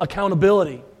of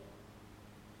accountability,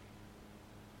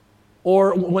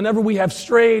 or whenever we have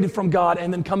strayed from God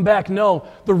and then come back. No,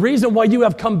 the reason why you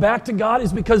have come back to God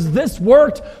is because this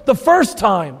worked the first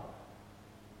time.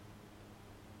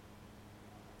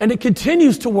 And it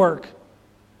continues to work.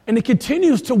 And it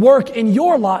continues to work in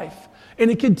your life. And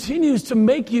it continues to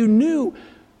make you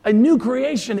a new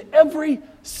creation every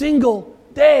single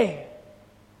day.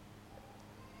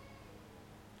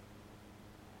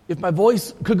 If my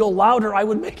voice could go louder, I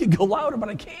would make it go louder, but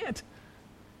I can't.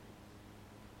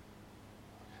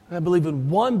 And I believe in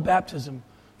one baptism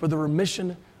for the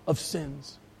remission of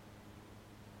sins.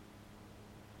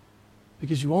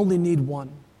 Because you only need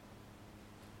one.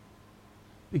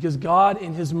 Because God,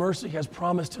 in His mercy, has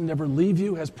promised to never leave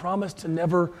you, has promised to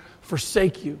never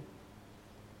forsake you.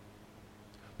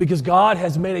 Because God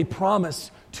has made a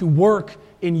promise to work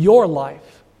in your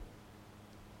life.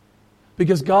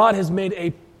 Because God has made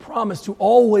a promise to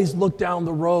always look down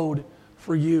the road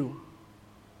for you.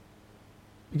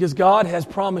 Because God has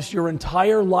promised your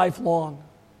entire life long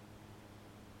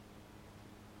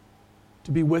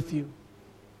to be with you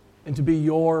and to be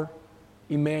your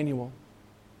Emmanuel.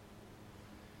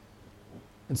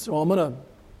 And so the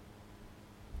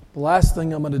last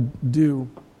thing I'm going to do,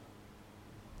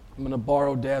 I'm going to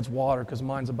borrow Dad's water because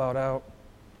mine's about out.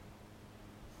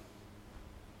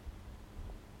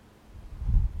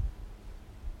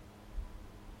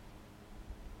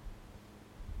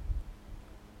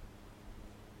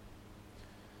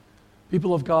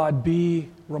 People of God, be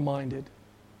reminded.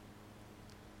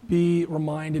 Be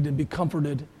reminded and be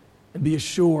comforted and be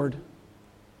assured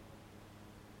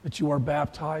that you are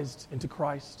baptized into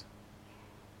Christ.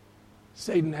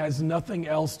 Satan has nothing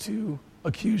else to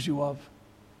accuse you of.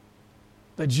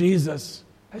 That Jesus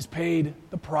has paid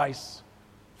the price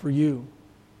for you.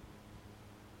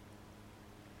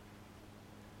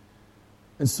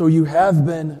 And so you have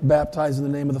been baptized in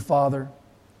the name of the Father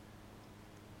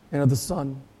and of the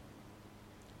Son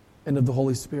and of the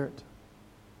Holy Spirit.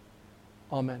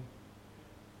 Amen.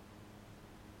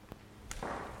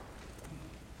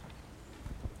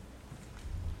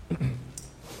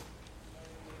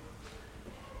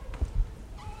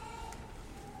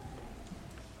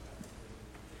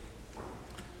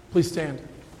 Please stand.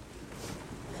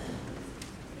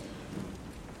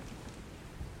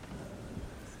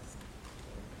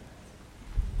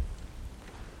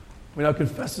 We now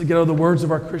confess together the words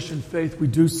of our Christian faith. We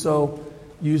do so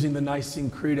using the Nicene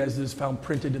Creed as it is found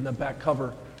printed in the back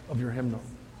cover of your hymnal.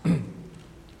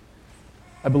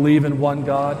 I believe in one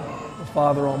God, the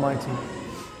Father Almighty,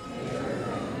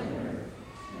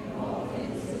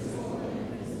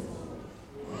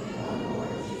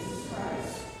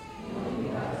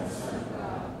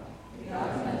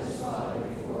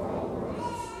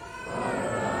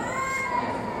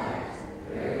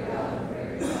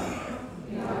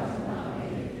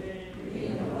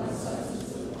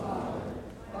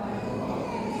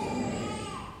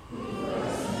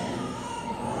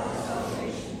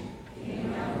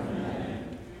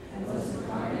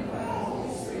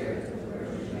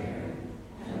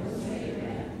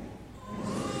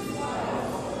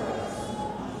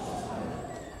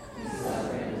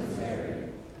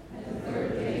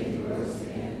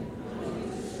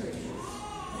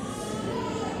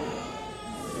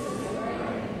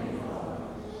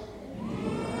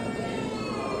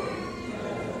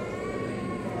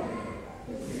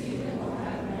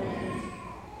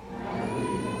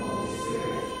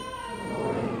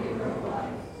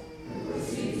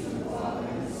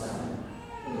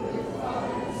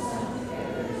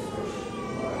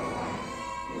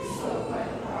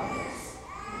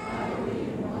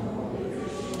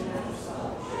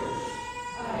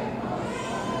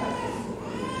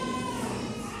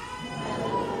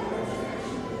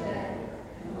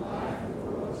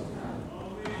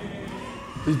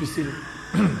 Please be seated.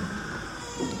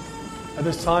 At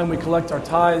this time, we collect our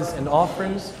tithes and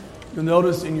offerings. You'll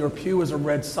notice in your pew is a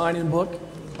red sign-in book.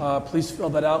 Please fill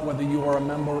that out whether you are a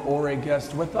member or a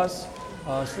guest with us,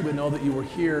 so we know that you were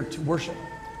here to worship.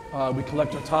 We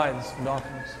collect our tithes and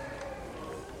offerings.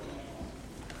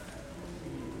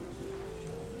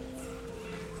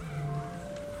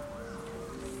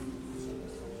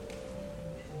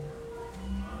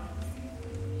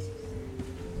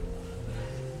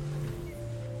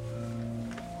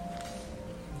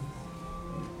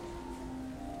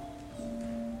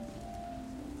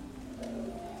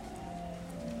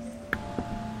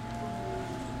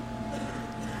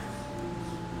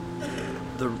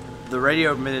 The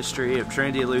radio ministry of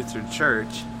Trinity Lutheran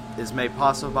Church is made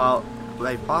possible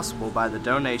by the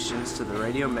donations to the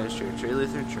radio ministry of Trinity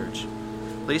Lutheran Church.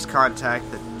 Please contact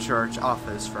the church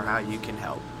office for how you can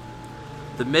help.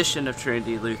 The mission of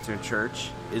Trinity Lutheran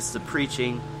Church is the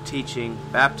preaching, teaching,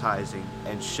 baptizing,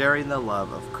 and sharing the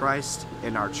love of Christ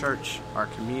in our church, our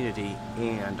community,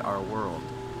 and our world.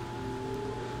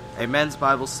 A men's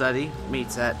Bible study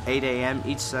meets at 8 a.m.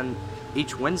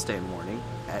 each Wednesday morning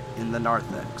in the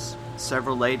narthex.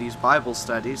 Several ladies' Bible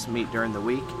studies meet during the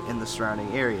week in the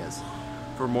surrounding areas.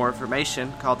 For more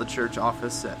information, call the church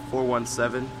office at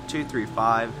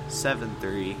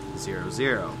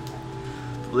 417-235-7300.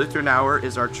 The Lutheran Hour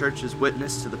is our church's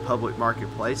witness to the public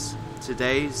marketplace.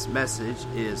 Today's message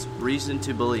is Reason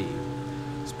to Believe.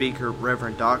 Speaker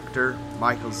Reverend Dr.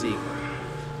 Michael Ziegler.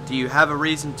 Do you have a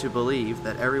reason to believe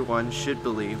that everyone should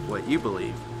believe what you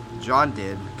believe? John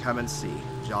did. Come and see.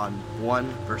 John 1,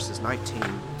 verses 19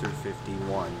 through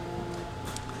 51.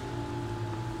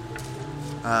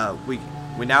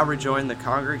 We now rejoin the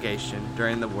congregation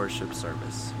during the worship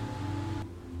service.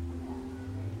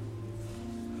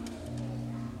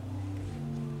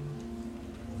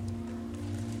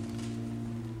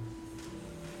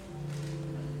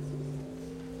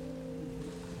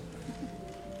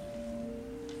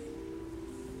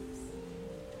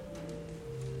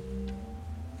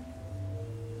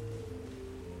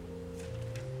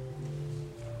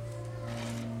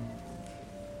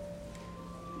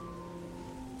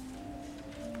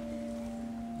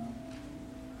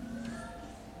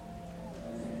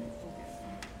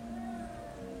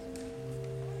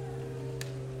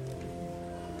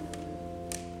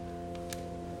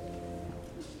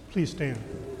 Please stand.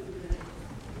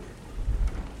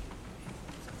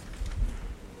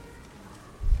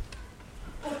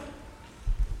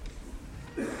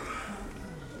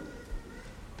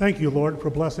 Thank you, Lord, for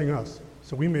blessing us,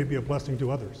 so we may be a blessing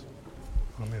to others.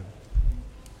 Amen.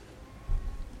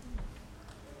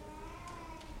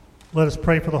 Let us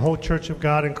pray for the whole Church of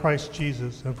God in Christ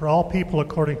Jesus and for all people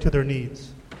according to their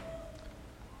needs.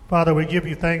 Father, we give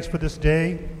you thanks for this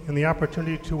day and the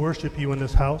opportunity to worship you in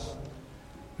this house.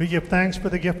 We give thanks for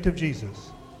the gift of Jesus,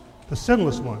 the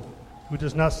sinless one, who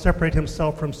does not separate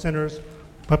himself from sinners,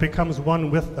 but becomes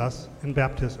one with us in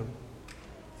baptism.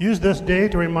 Use this day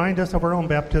to remind us of our own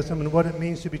baptism and what it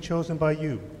means to be chosen by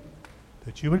you,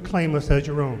 that you would claim us as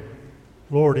your own.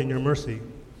 Lord, in your mercy.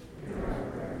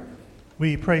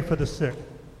 We pray for the sick,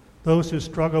 those who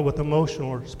struggle with emotional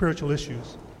or spiritual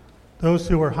issues, those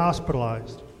who are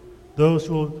hospitalized, those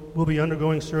who will be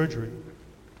undergoing surgery.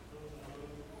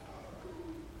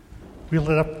 We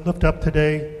lift up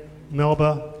today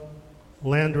Melba,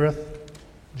 Landreth,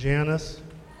 Janice,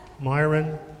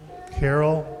 Myron,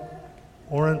 Carol,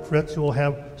 Orrin Fritz, who will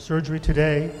have surgery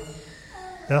today,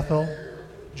 Ethel,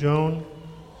 Joan,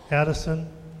 Addison,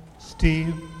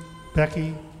 Steve,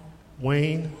 Becky,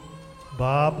 Wayne,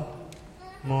 Bob,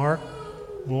 Mark,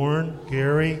 Lauren,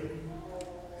 Gary,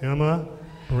 Emma,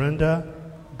 Brenda,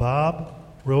 Bob,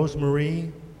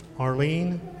 Rosemarie,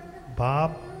 Arlene,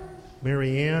 Bob,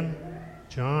 Marianne,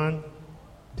 John,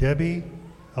 Debbie,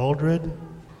 Eldred,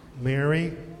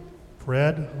 Mary,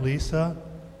 Fred, Lisa,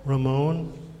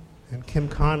 Ramon, and Kim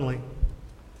Conley.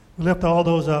 We lift all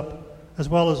those up, as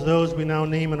well as those we now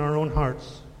name in our own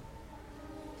hearts.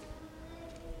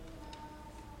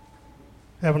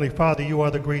 Heavenly Father, you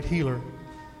are the great healer.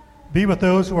 Be with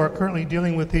those who are currently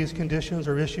dealing with these conditions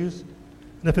or issues,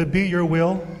 and if it be your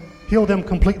will, heal them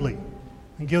completely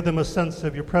and give them a sense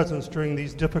of your presence during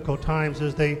these difficult times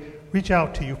as they reach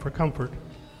out to you for comfort.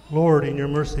 Lord, in your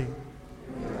mercy.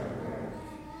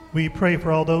 We pray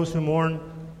for all those who mourn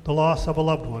the loss of a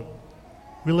loved one.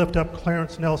 We lift up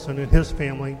Clarence Nelson and his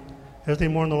family as they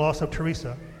mourn the loss of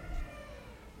Teresa.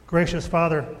 Gracious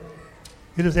Father,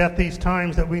 it is at these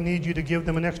times that we need you to give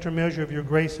them an extra measure of your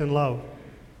grace and love.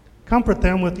 Comfort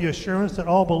them with the assurance that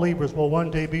all believers will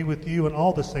one day be with you and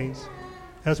all the saints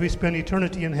as we spend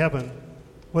eternity in heaven,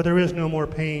 where there is no more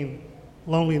pain,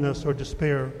 loneliness, or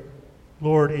despair.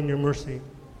 Lord, in your mercy.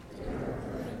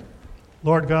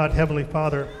 Lord God, Heavenly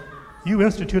Father, you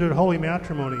instituted holy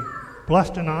matrimony,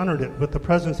 blessed and honored it with the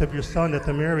presence of your Son at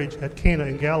the marriage at Cana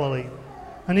in Galilee,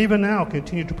 and even now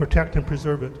continue to protect and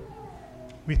preserve it.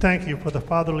 We thank you for the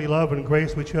fatherly love and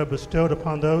grace which you have bestowed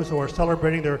upon those who are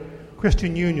celebrating their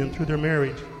Christian union through their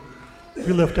marriage.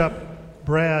 We lift up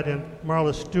Brad and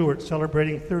Marla Stewart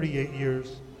celebrating 38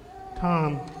 years,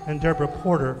 Tom and Deborah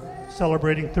Porter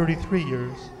celebrating 33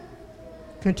 years.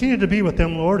 Continue to be with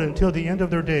them, Lord, until the end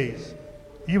of their days,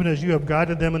 even as you have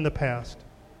guided them in the past.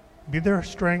 Be their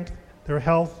strength, their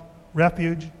health,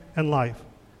 refuge, and life,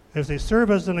 as they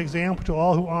serve as an example to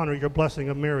all who honor your blessing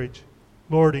of marriage.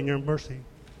 Lord, in your mercy.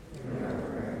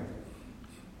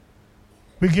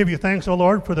 We give you thanks, O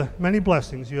Lord, for the many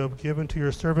blessings you have given to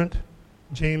your servant,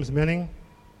 James Menning,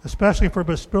 especially for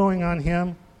bestowing on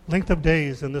him length of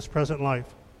days in this present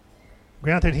life.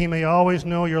 Grant that he may always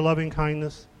know your loving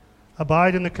kindness,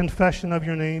 abide in the confession of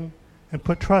your name, and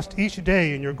put trust each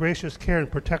day in your gracious care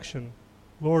and protection.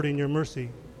 Lord, in your mercy.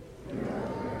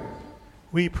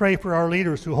 We pray for our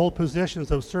leaders who hold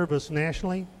positions of service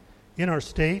nationally, in our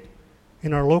state,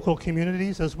 in our local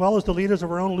communities, as well as the leaders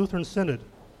of our own Lutheran Synod.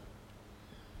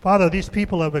 Father, these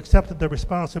people have accepted the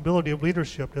responsibility of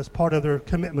leadership as part of their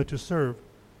commitment to serve.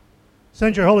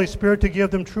 Send your Holy Spirit to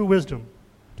give them true wisdom,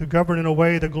 to govern in a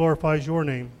way that glorifies your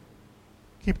name.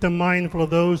 Keep them mindful of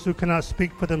those who cannot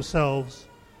speak for themselves,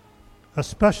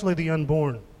 especially the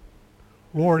unborn.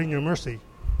 Lord, in your mercy.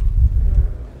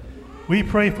 We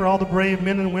pray for all the brave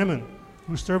men and women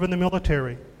who serve in the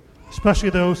military, especially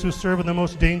those who serve in the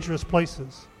most dangerous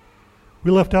places.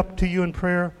 We lift up to you in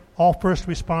prayer all first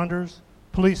responders,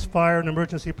 police, fire, and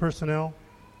emergency personnel.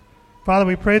 Father,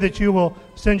 we pray that you will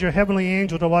send your heavenly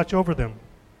angel to watch over them,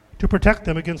 to protect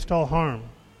them against all harm.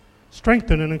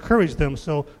 Strengthen and encourage them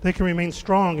so they can remain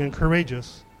strong and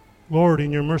courageous. Lord,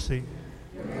 in your mercy.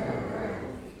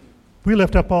 We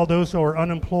lift up all those who are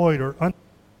unemployed or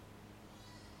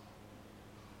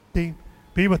be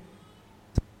with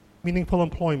meaningful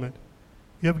employment.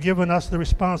 You have given us the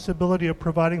responsibility of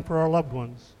providing for our loved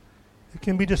ones. It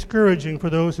can be discouraging for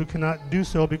those who cannot do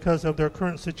so because of their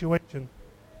current situation.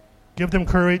 Give them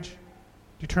courage,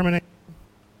 determination,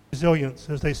 resilience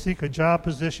as they seek a job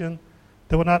position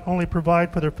that will not only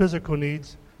provide for their physical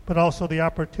needs, but also the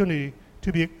opportunity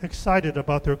to be excited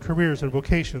about their careers and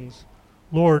vocations.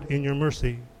 Lord, in your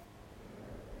mercy.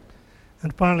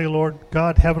 And finally, Lord,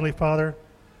 God, Heavenly Father,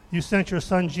 you sent your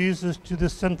Son Jesus to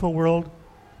this sinful world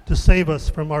to save us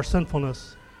from our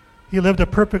sinfulness. He lived a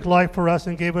perfect life for us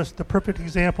and gave us the perfect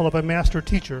example of a master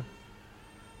teacher.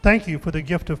 Thank you for the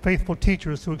gift of faithful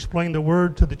teachers who explain the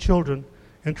word to the children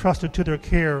entrusted to their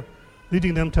care,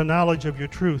 leading them to knowledge of your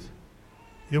truth.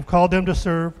 You have called them to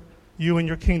serve you in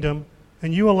your kingdom,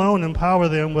 and you alone empower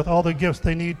them with all the gifts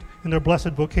they need in their blessed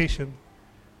vocation.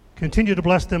 Continue to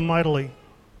bless them mightily.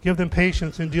 Give them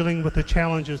patience in dealing with the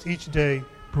challenges each day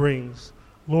brings.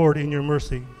 Lord, in your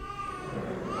mercy.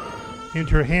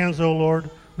 Into your hands, O Lord,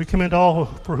 we commend all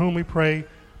for whom we pray,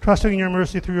 trusting in your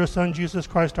mercy through your Son, Jesus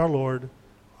Christ our Lord.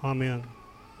 Amen.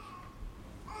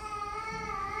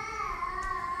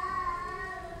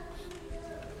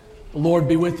 The Lord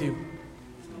be with you.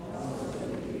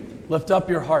 Lift up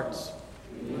your hearts.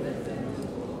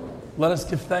 Let us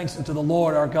give thanks unto the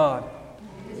Lord our God.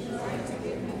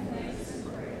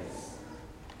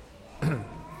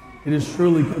 It is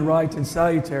truly good, right, and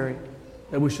salutary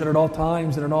that we should at all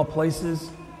times and in all places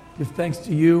give thanks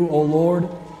to you, O Lord,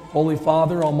 Holy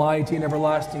Father, Almighty and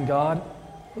everlasting God,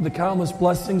 for the countless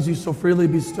blessings you so freely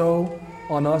bestow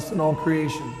on us and all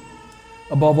creation.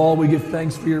 Above all, we give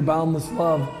thanks for your boundless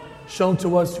love shown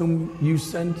to us when you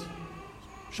sent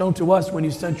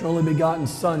your only begotten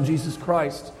Son, Jesus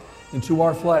Christ, into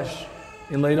our flesh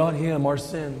and laid on him our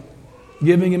sin,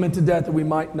 giving him into death that we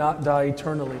might not die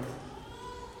eternally.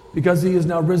 Because he is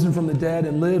now risen from the dead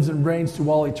and lives and reigns to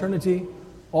all eternity,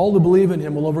 all who believe in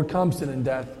him will overcome sin and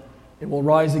death and will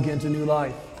rise again to new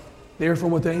life. Therefore,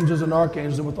 with angels and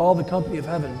archangels and with all the company of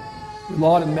heaven, we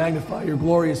laud and magnify your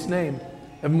glorious name,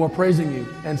 evermore praising you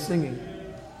and singing.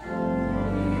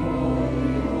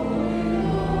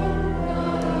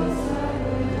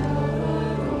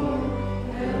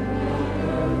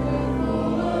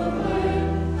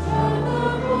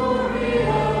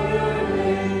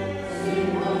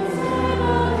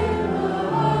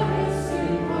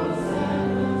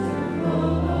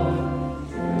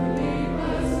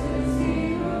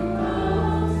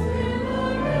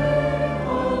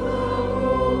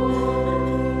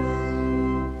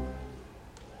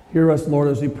 Hear us, Lord,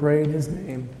 as we pray in his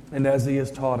name and as he has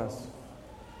taught us.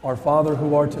 Our Father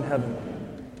who art in heaven,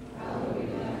 hallowed be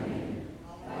thy name.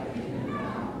 Thy kingdom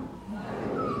come, thy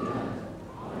will be done,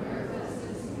 on earth as it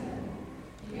is in heaven.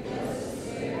 Give us this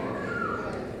day our daily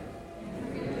bread, and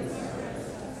forgive us our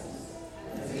trespasses,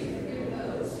 as we forgive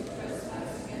those who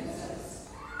trespass against us.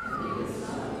 And lead us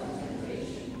not into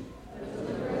temptation, but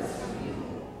deliver us from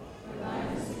evil. For thine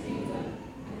is the kingdom,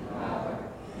 and the power,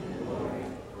 and the glory,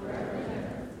 forever and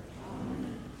ever.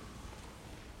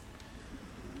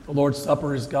 the Lord's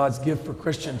Supper is God's gift for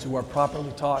Christians who are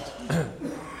properly taught.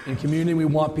 In communion, we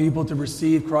want people to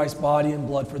receive Christ's body and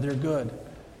blood for their good.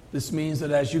 This means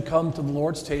that as you come to the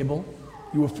Lord's table,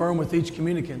 you affirm with each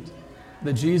communicant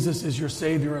that Jesus is your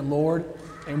Savior and Lord,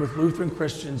 and with Lutheran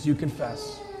Christians you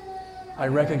confess, I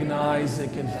recognize and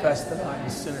confess that I am a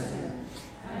sinner.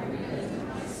 I repent of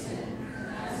my sin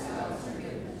and ask God's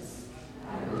forgiveness.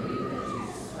 I believe that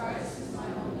Jesus Christ is my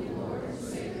only Lord and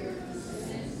Savior who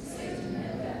sins, Satan,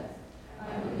 and death.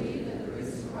 I believe that the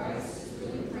risen Christ is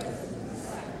really present in the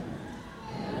sacrament,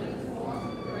 and under the form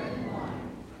of bread and wine,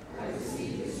 I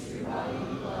receive his true body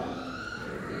and blood,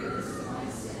 the forgiveness of my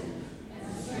sin, and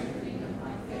the strengthening of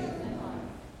my faith and life.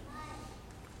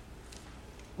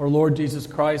 Our Lord Jesus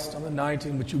Christ, on the night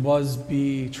in which he was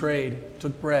betrayed,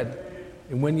 took bread,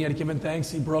 and when he had given thanks,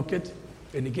 he broke it,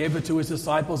 and he gave it to his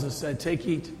disciples and said, "Take,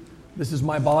 eat. This is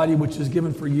my body, which is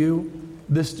given for you.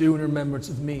 This do in remembrance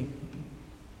of me."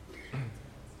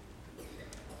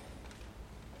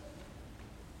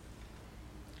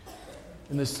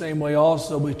 In the same way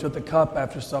also he took the cup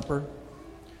after supper.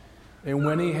 And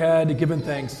when he had given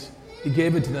thanks, he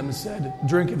gave it to them and said,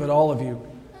 "Drink of it, all of you.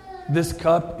 This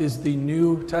cup is the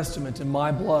New Testament in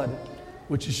my blood,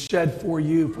 which is shed for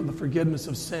you for the forgiveness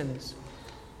of sins.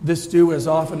 This do as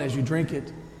often as you drink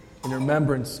it in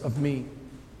remembrance of me."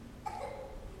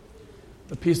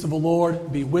 The peace of the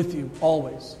Lord be with you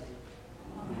always.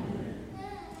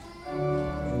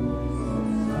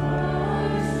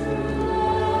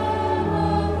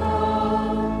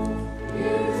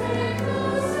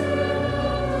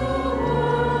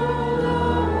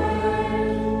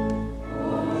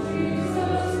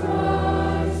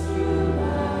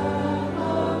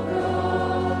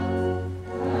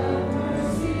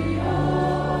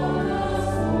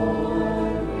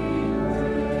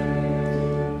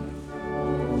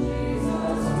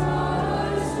 Jesus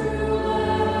Christ.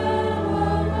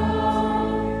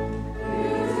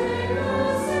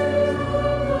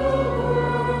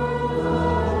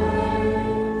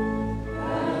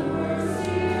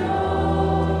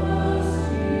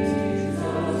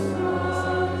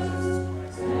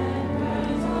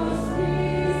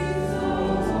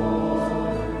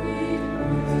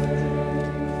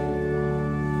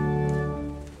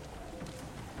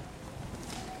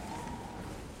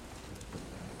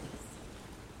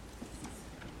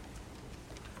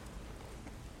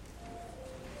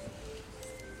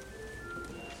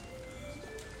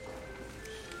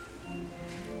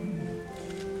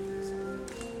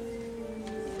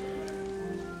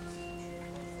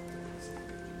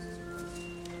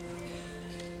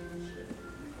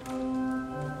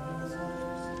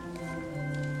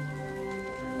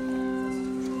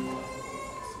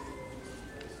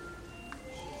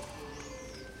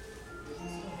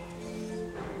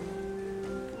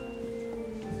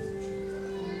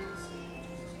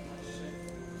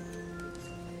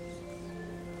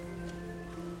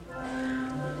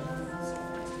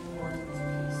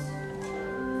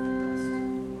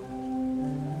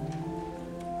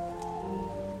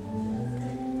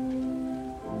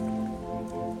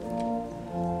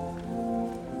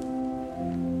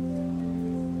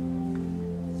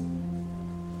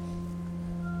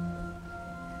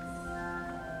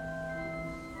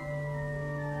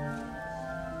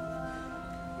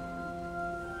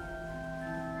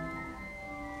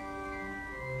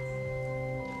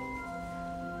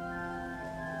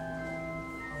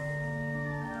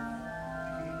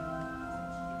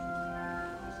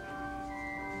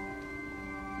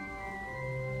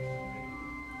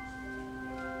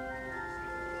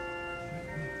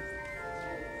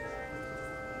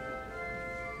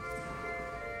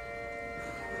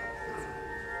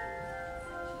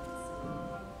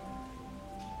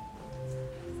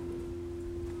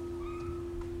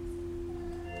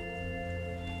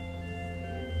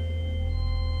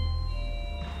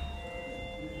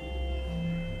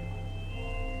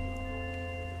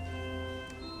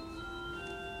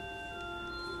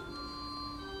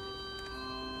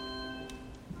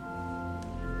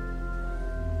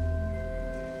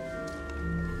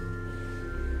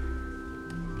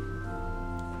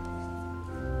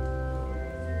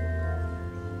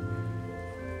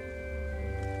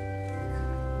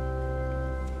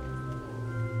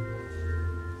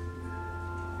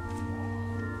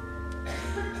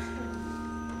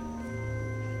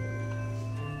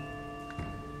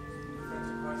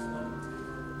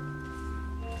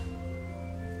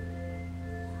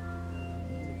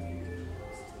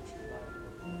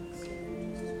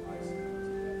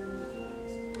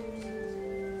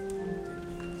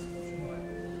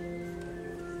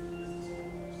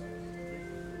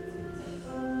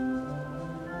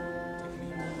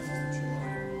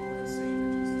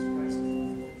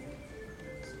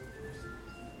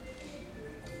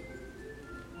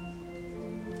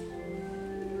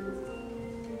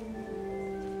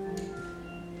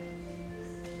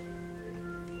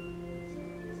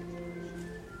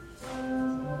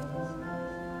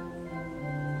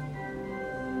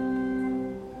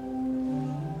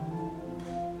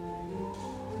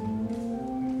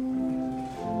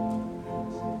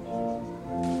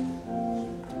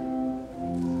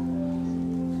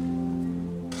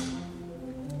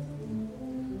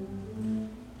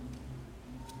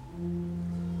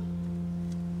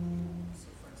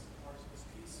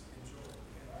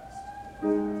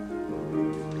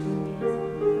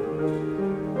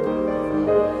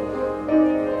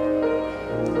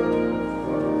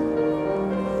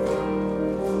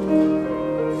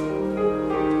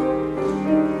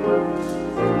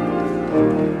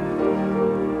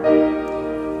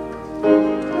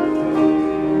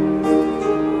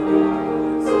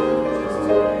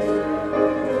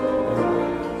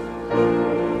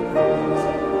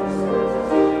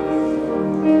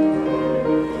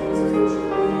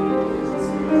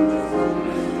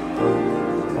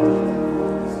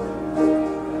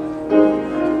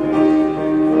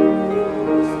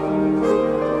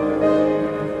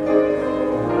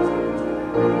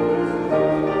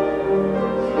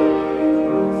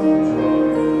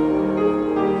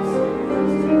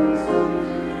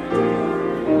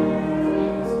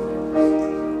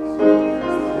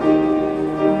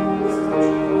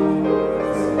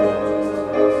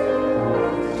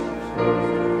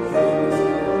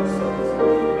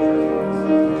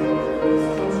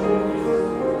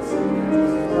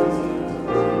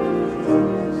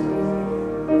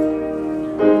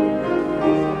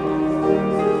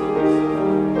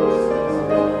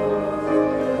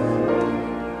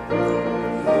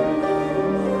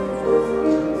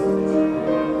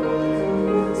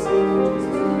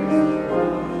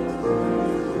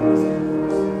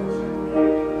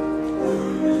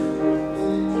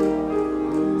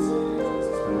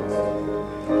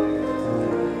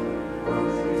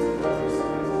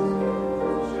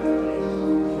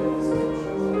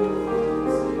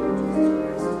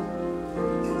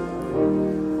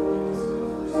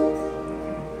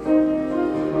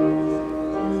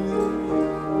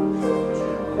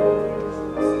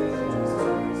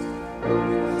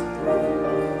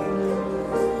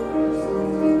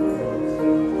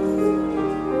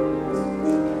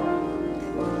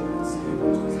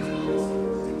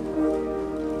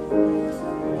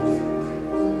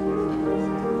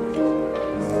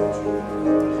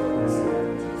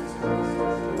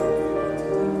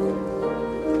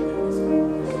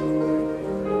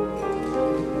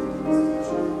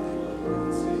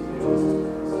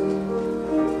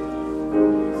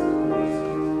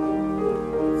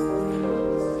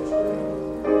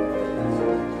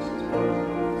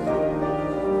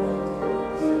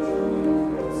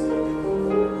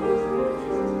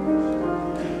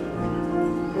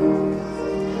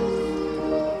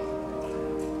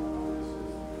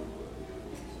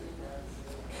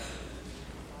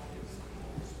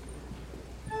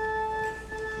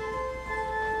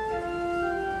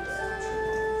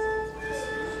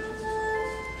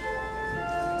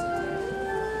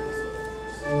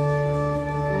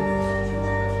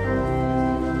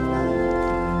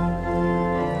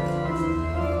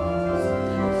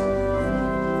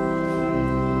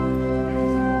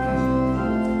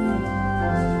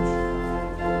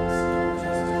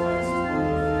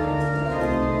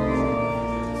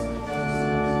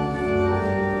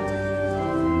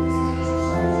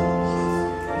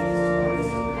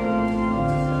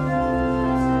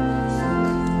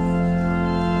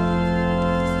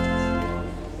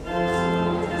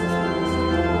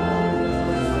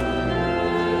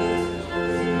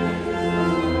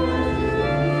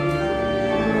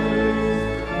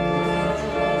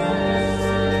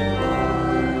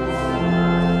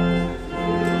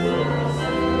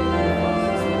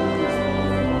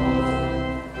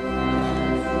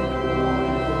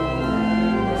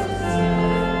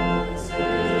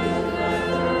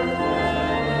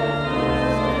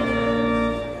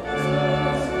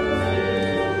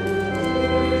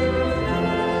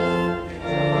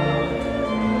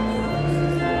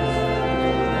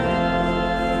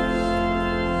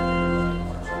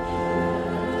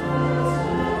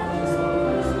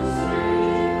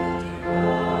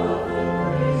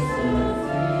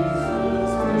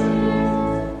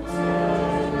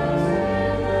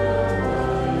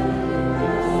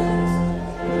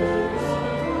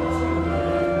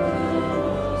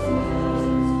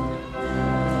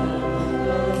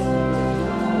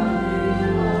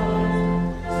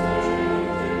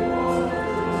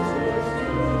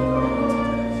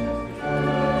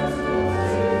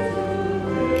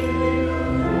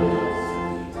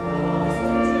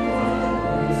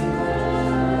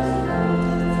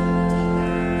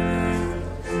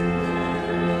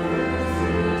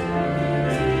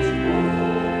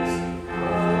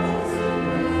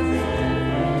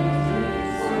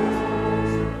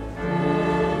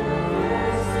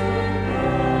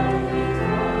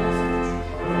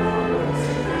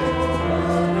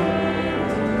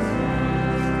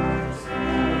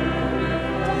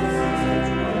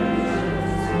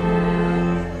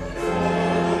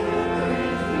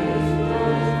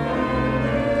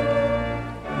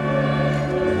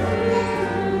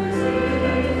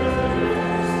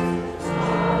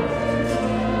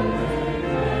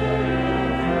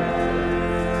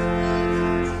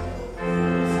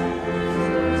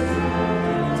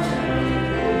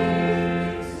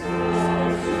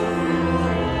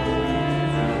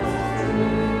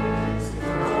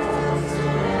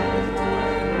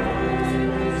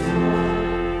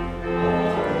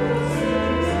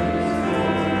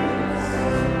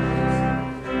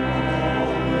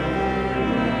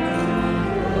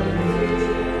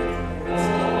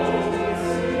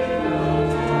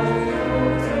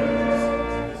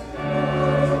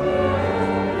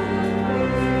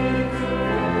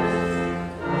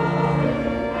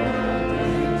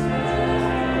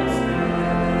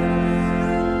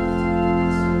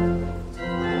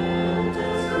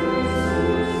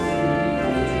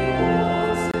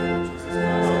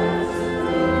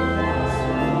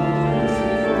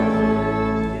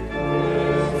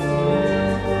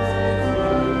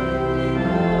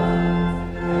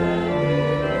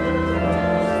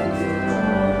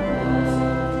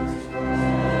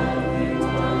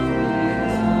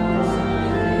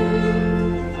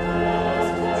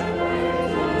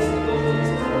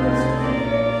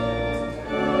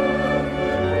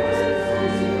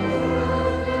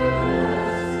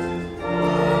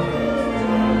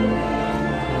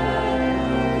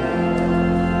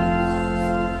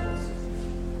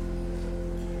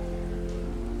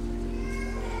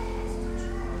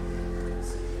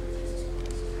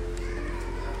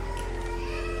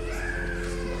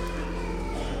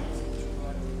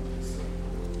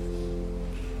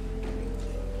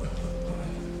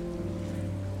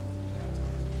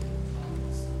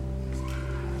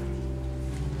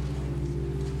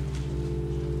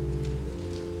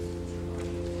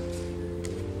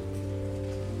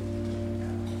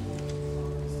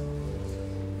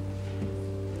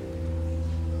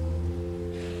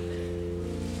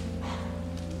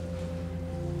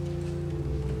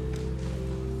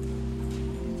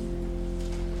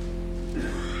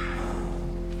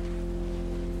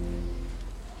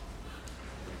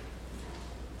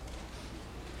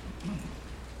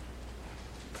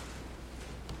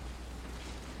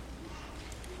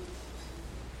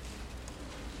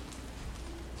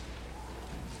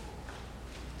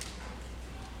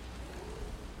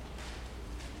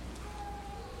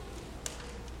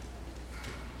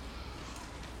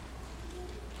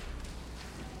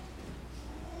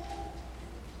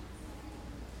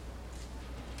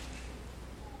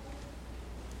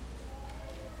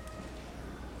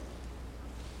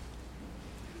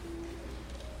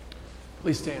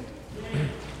 Please stand.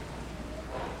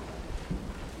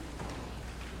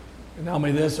 And now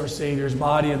may this, our Savior's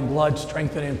body and blood,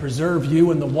 strengthen and preserve you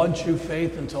in the one true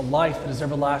faith until life that is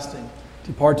everlasting.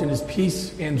 Depart in his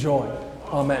peace and joy.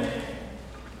 Amen.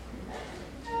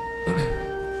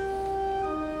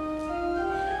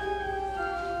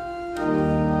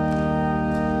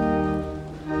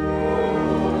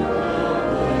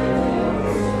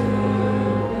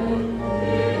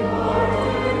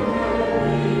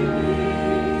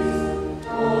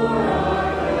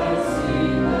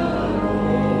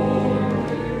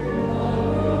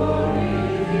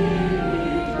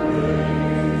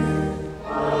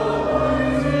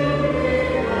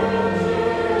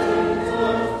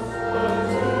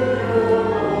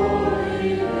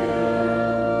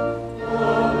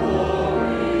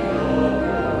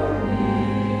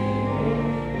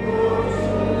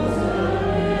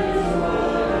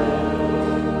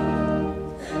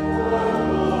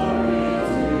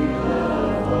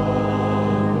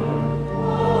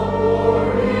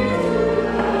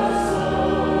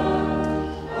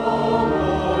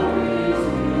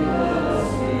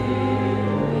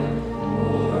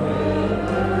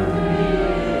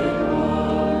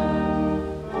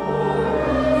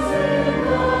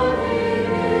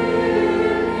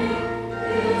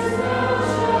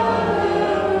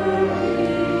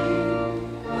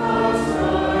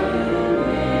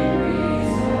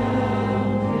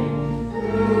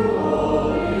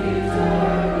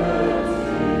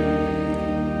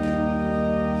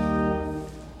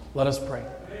 Let us pray.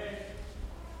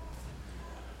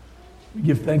 We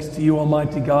give thanks to you,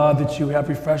 Almighty God, that you have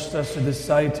refreshed us to this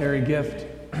salutary gift.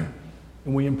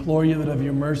 And we implore you that of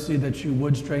your mercy that you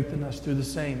would strengthen us through the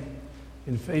same,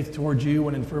 in faith toward you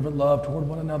and in fervent love toward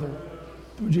one another.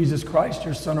 Through Jesus Christ,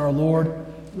 your Son, our Lord,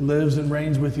 who lives and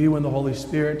reigns with you in the Holy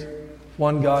Spirit,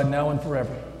 one God, now and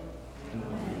forever.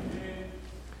 Amen.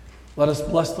 Let us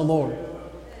bless the Lord.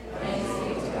 Thanks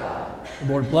be to God.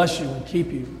 The Lord bless you and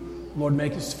keep you. The Lord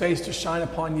make his face to shine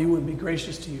upon you and be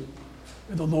gracious to you.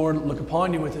 May the Lord look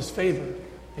upon you with his favor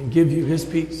and give you his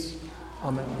peace.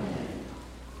 Amen.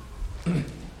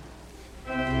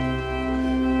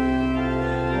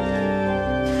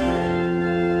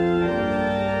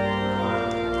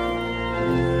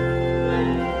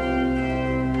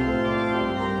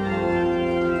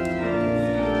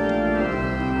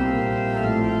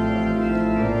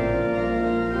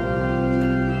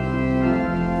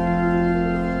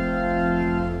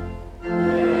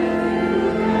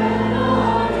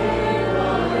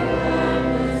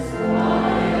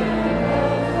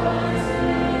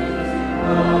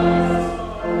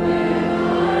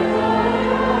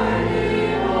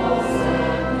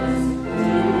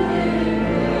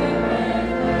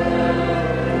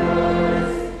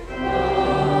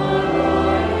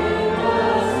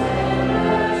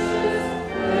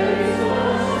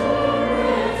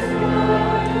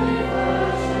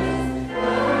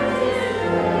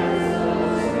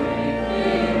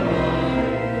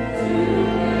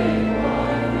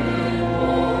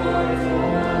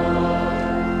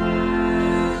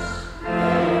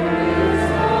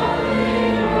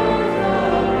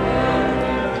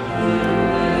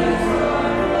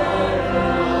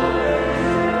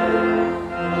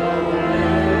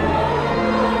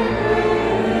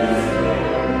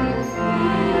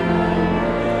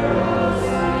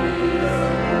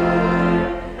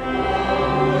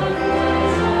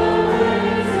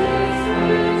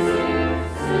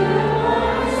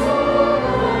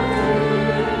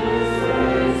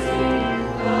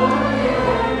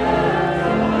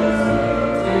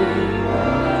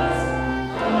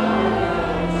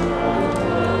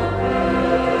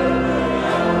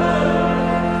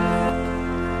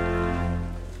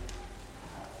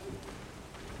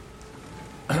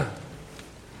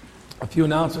 A few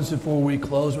announcements before we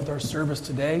close with our service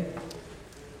today.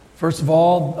 First of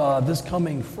all, this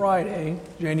coming Friday,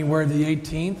 January the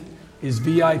 18th, is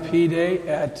VIP Day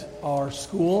at our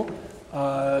school.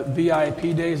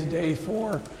 VIP Day is a day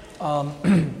for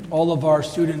all of our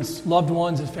students' loved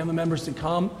ones and family members to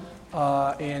come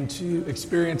and to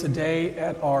experience a day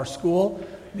at our school.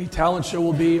 The talent show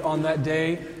will be on that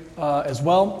day as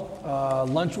well.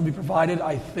 Lunch will be provided,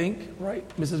 I think, right,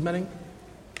 Mrs. Menning?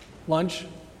 Lunch?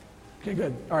 Okay,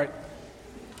 good. All right.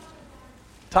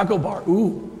 Taco bar.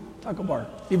 Ooh, taco bar.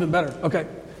 Even better. Okay.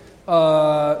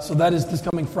 So that is this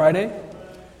coming Friday.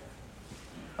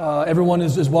 Everyone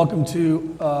is welcome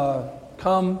to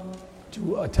come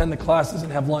to attend the classes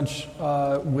and have lunch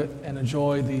and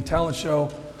enjoy the talent show.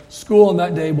 School on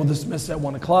that day will dismiss at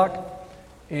 1 o'clock.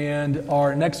 And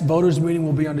our next voters meeting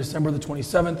will be on December the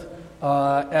 27th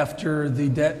after the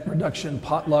debt reduction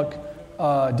potluck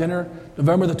dinner.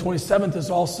 November the 27th is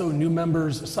also New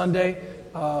Members Sunday.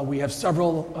 We have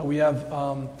several. We have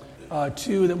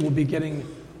two that will be getting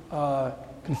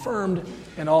confirmed,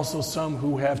 and also some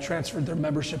who have transferred their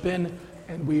membership in,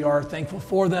 and we are thankful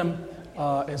for them.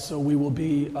 And so we will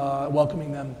be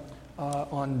welcoming them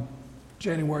on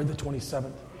January the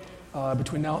 27th.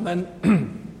 Between now and then,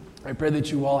 I pray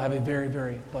that you all have a very,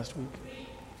 very blessed week.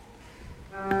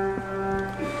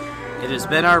 It has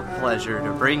been our pleasure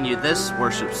to bring you this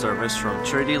worship service from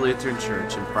Trinity Lutheran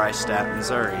Church in Freistatt,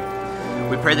 Missouri.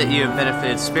 We pray that you have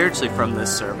benefited spiritually from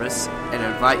this service and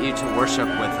invite you to worship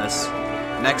with us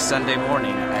next Sunday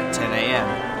morning at 10 a.m.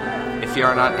 If you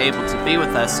are not able to be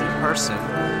with us in person,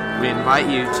 we invite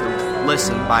you to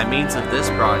listen by means of this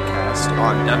broadcast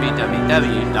on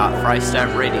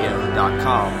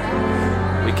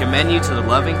www.freistattradio.com. We commend you to the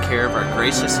loving care of our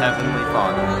gracious Heavenly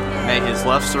Father. May His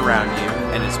love surround you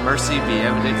and His mercy be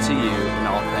evident to you in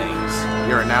all things.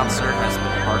 Your announcer has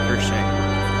been Parker Shane.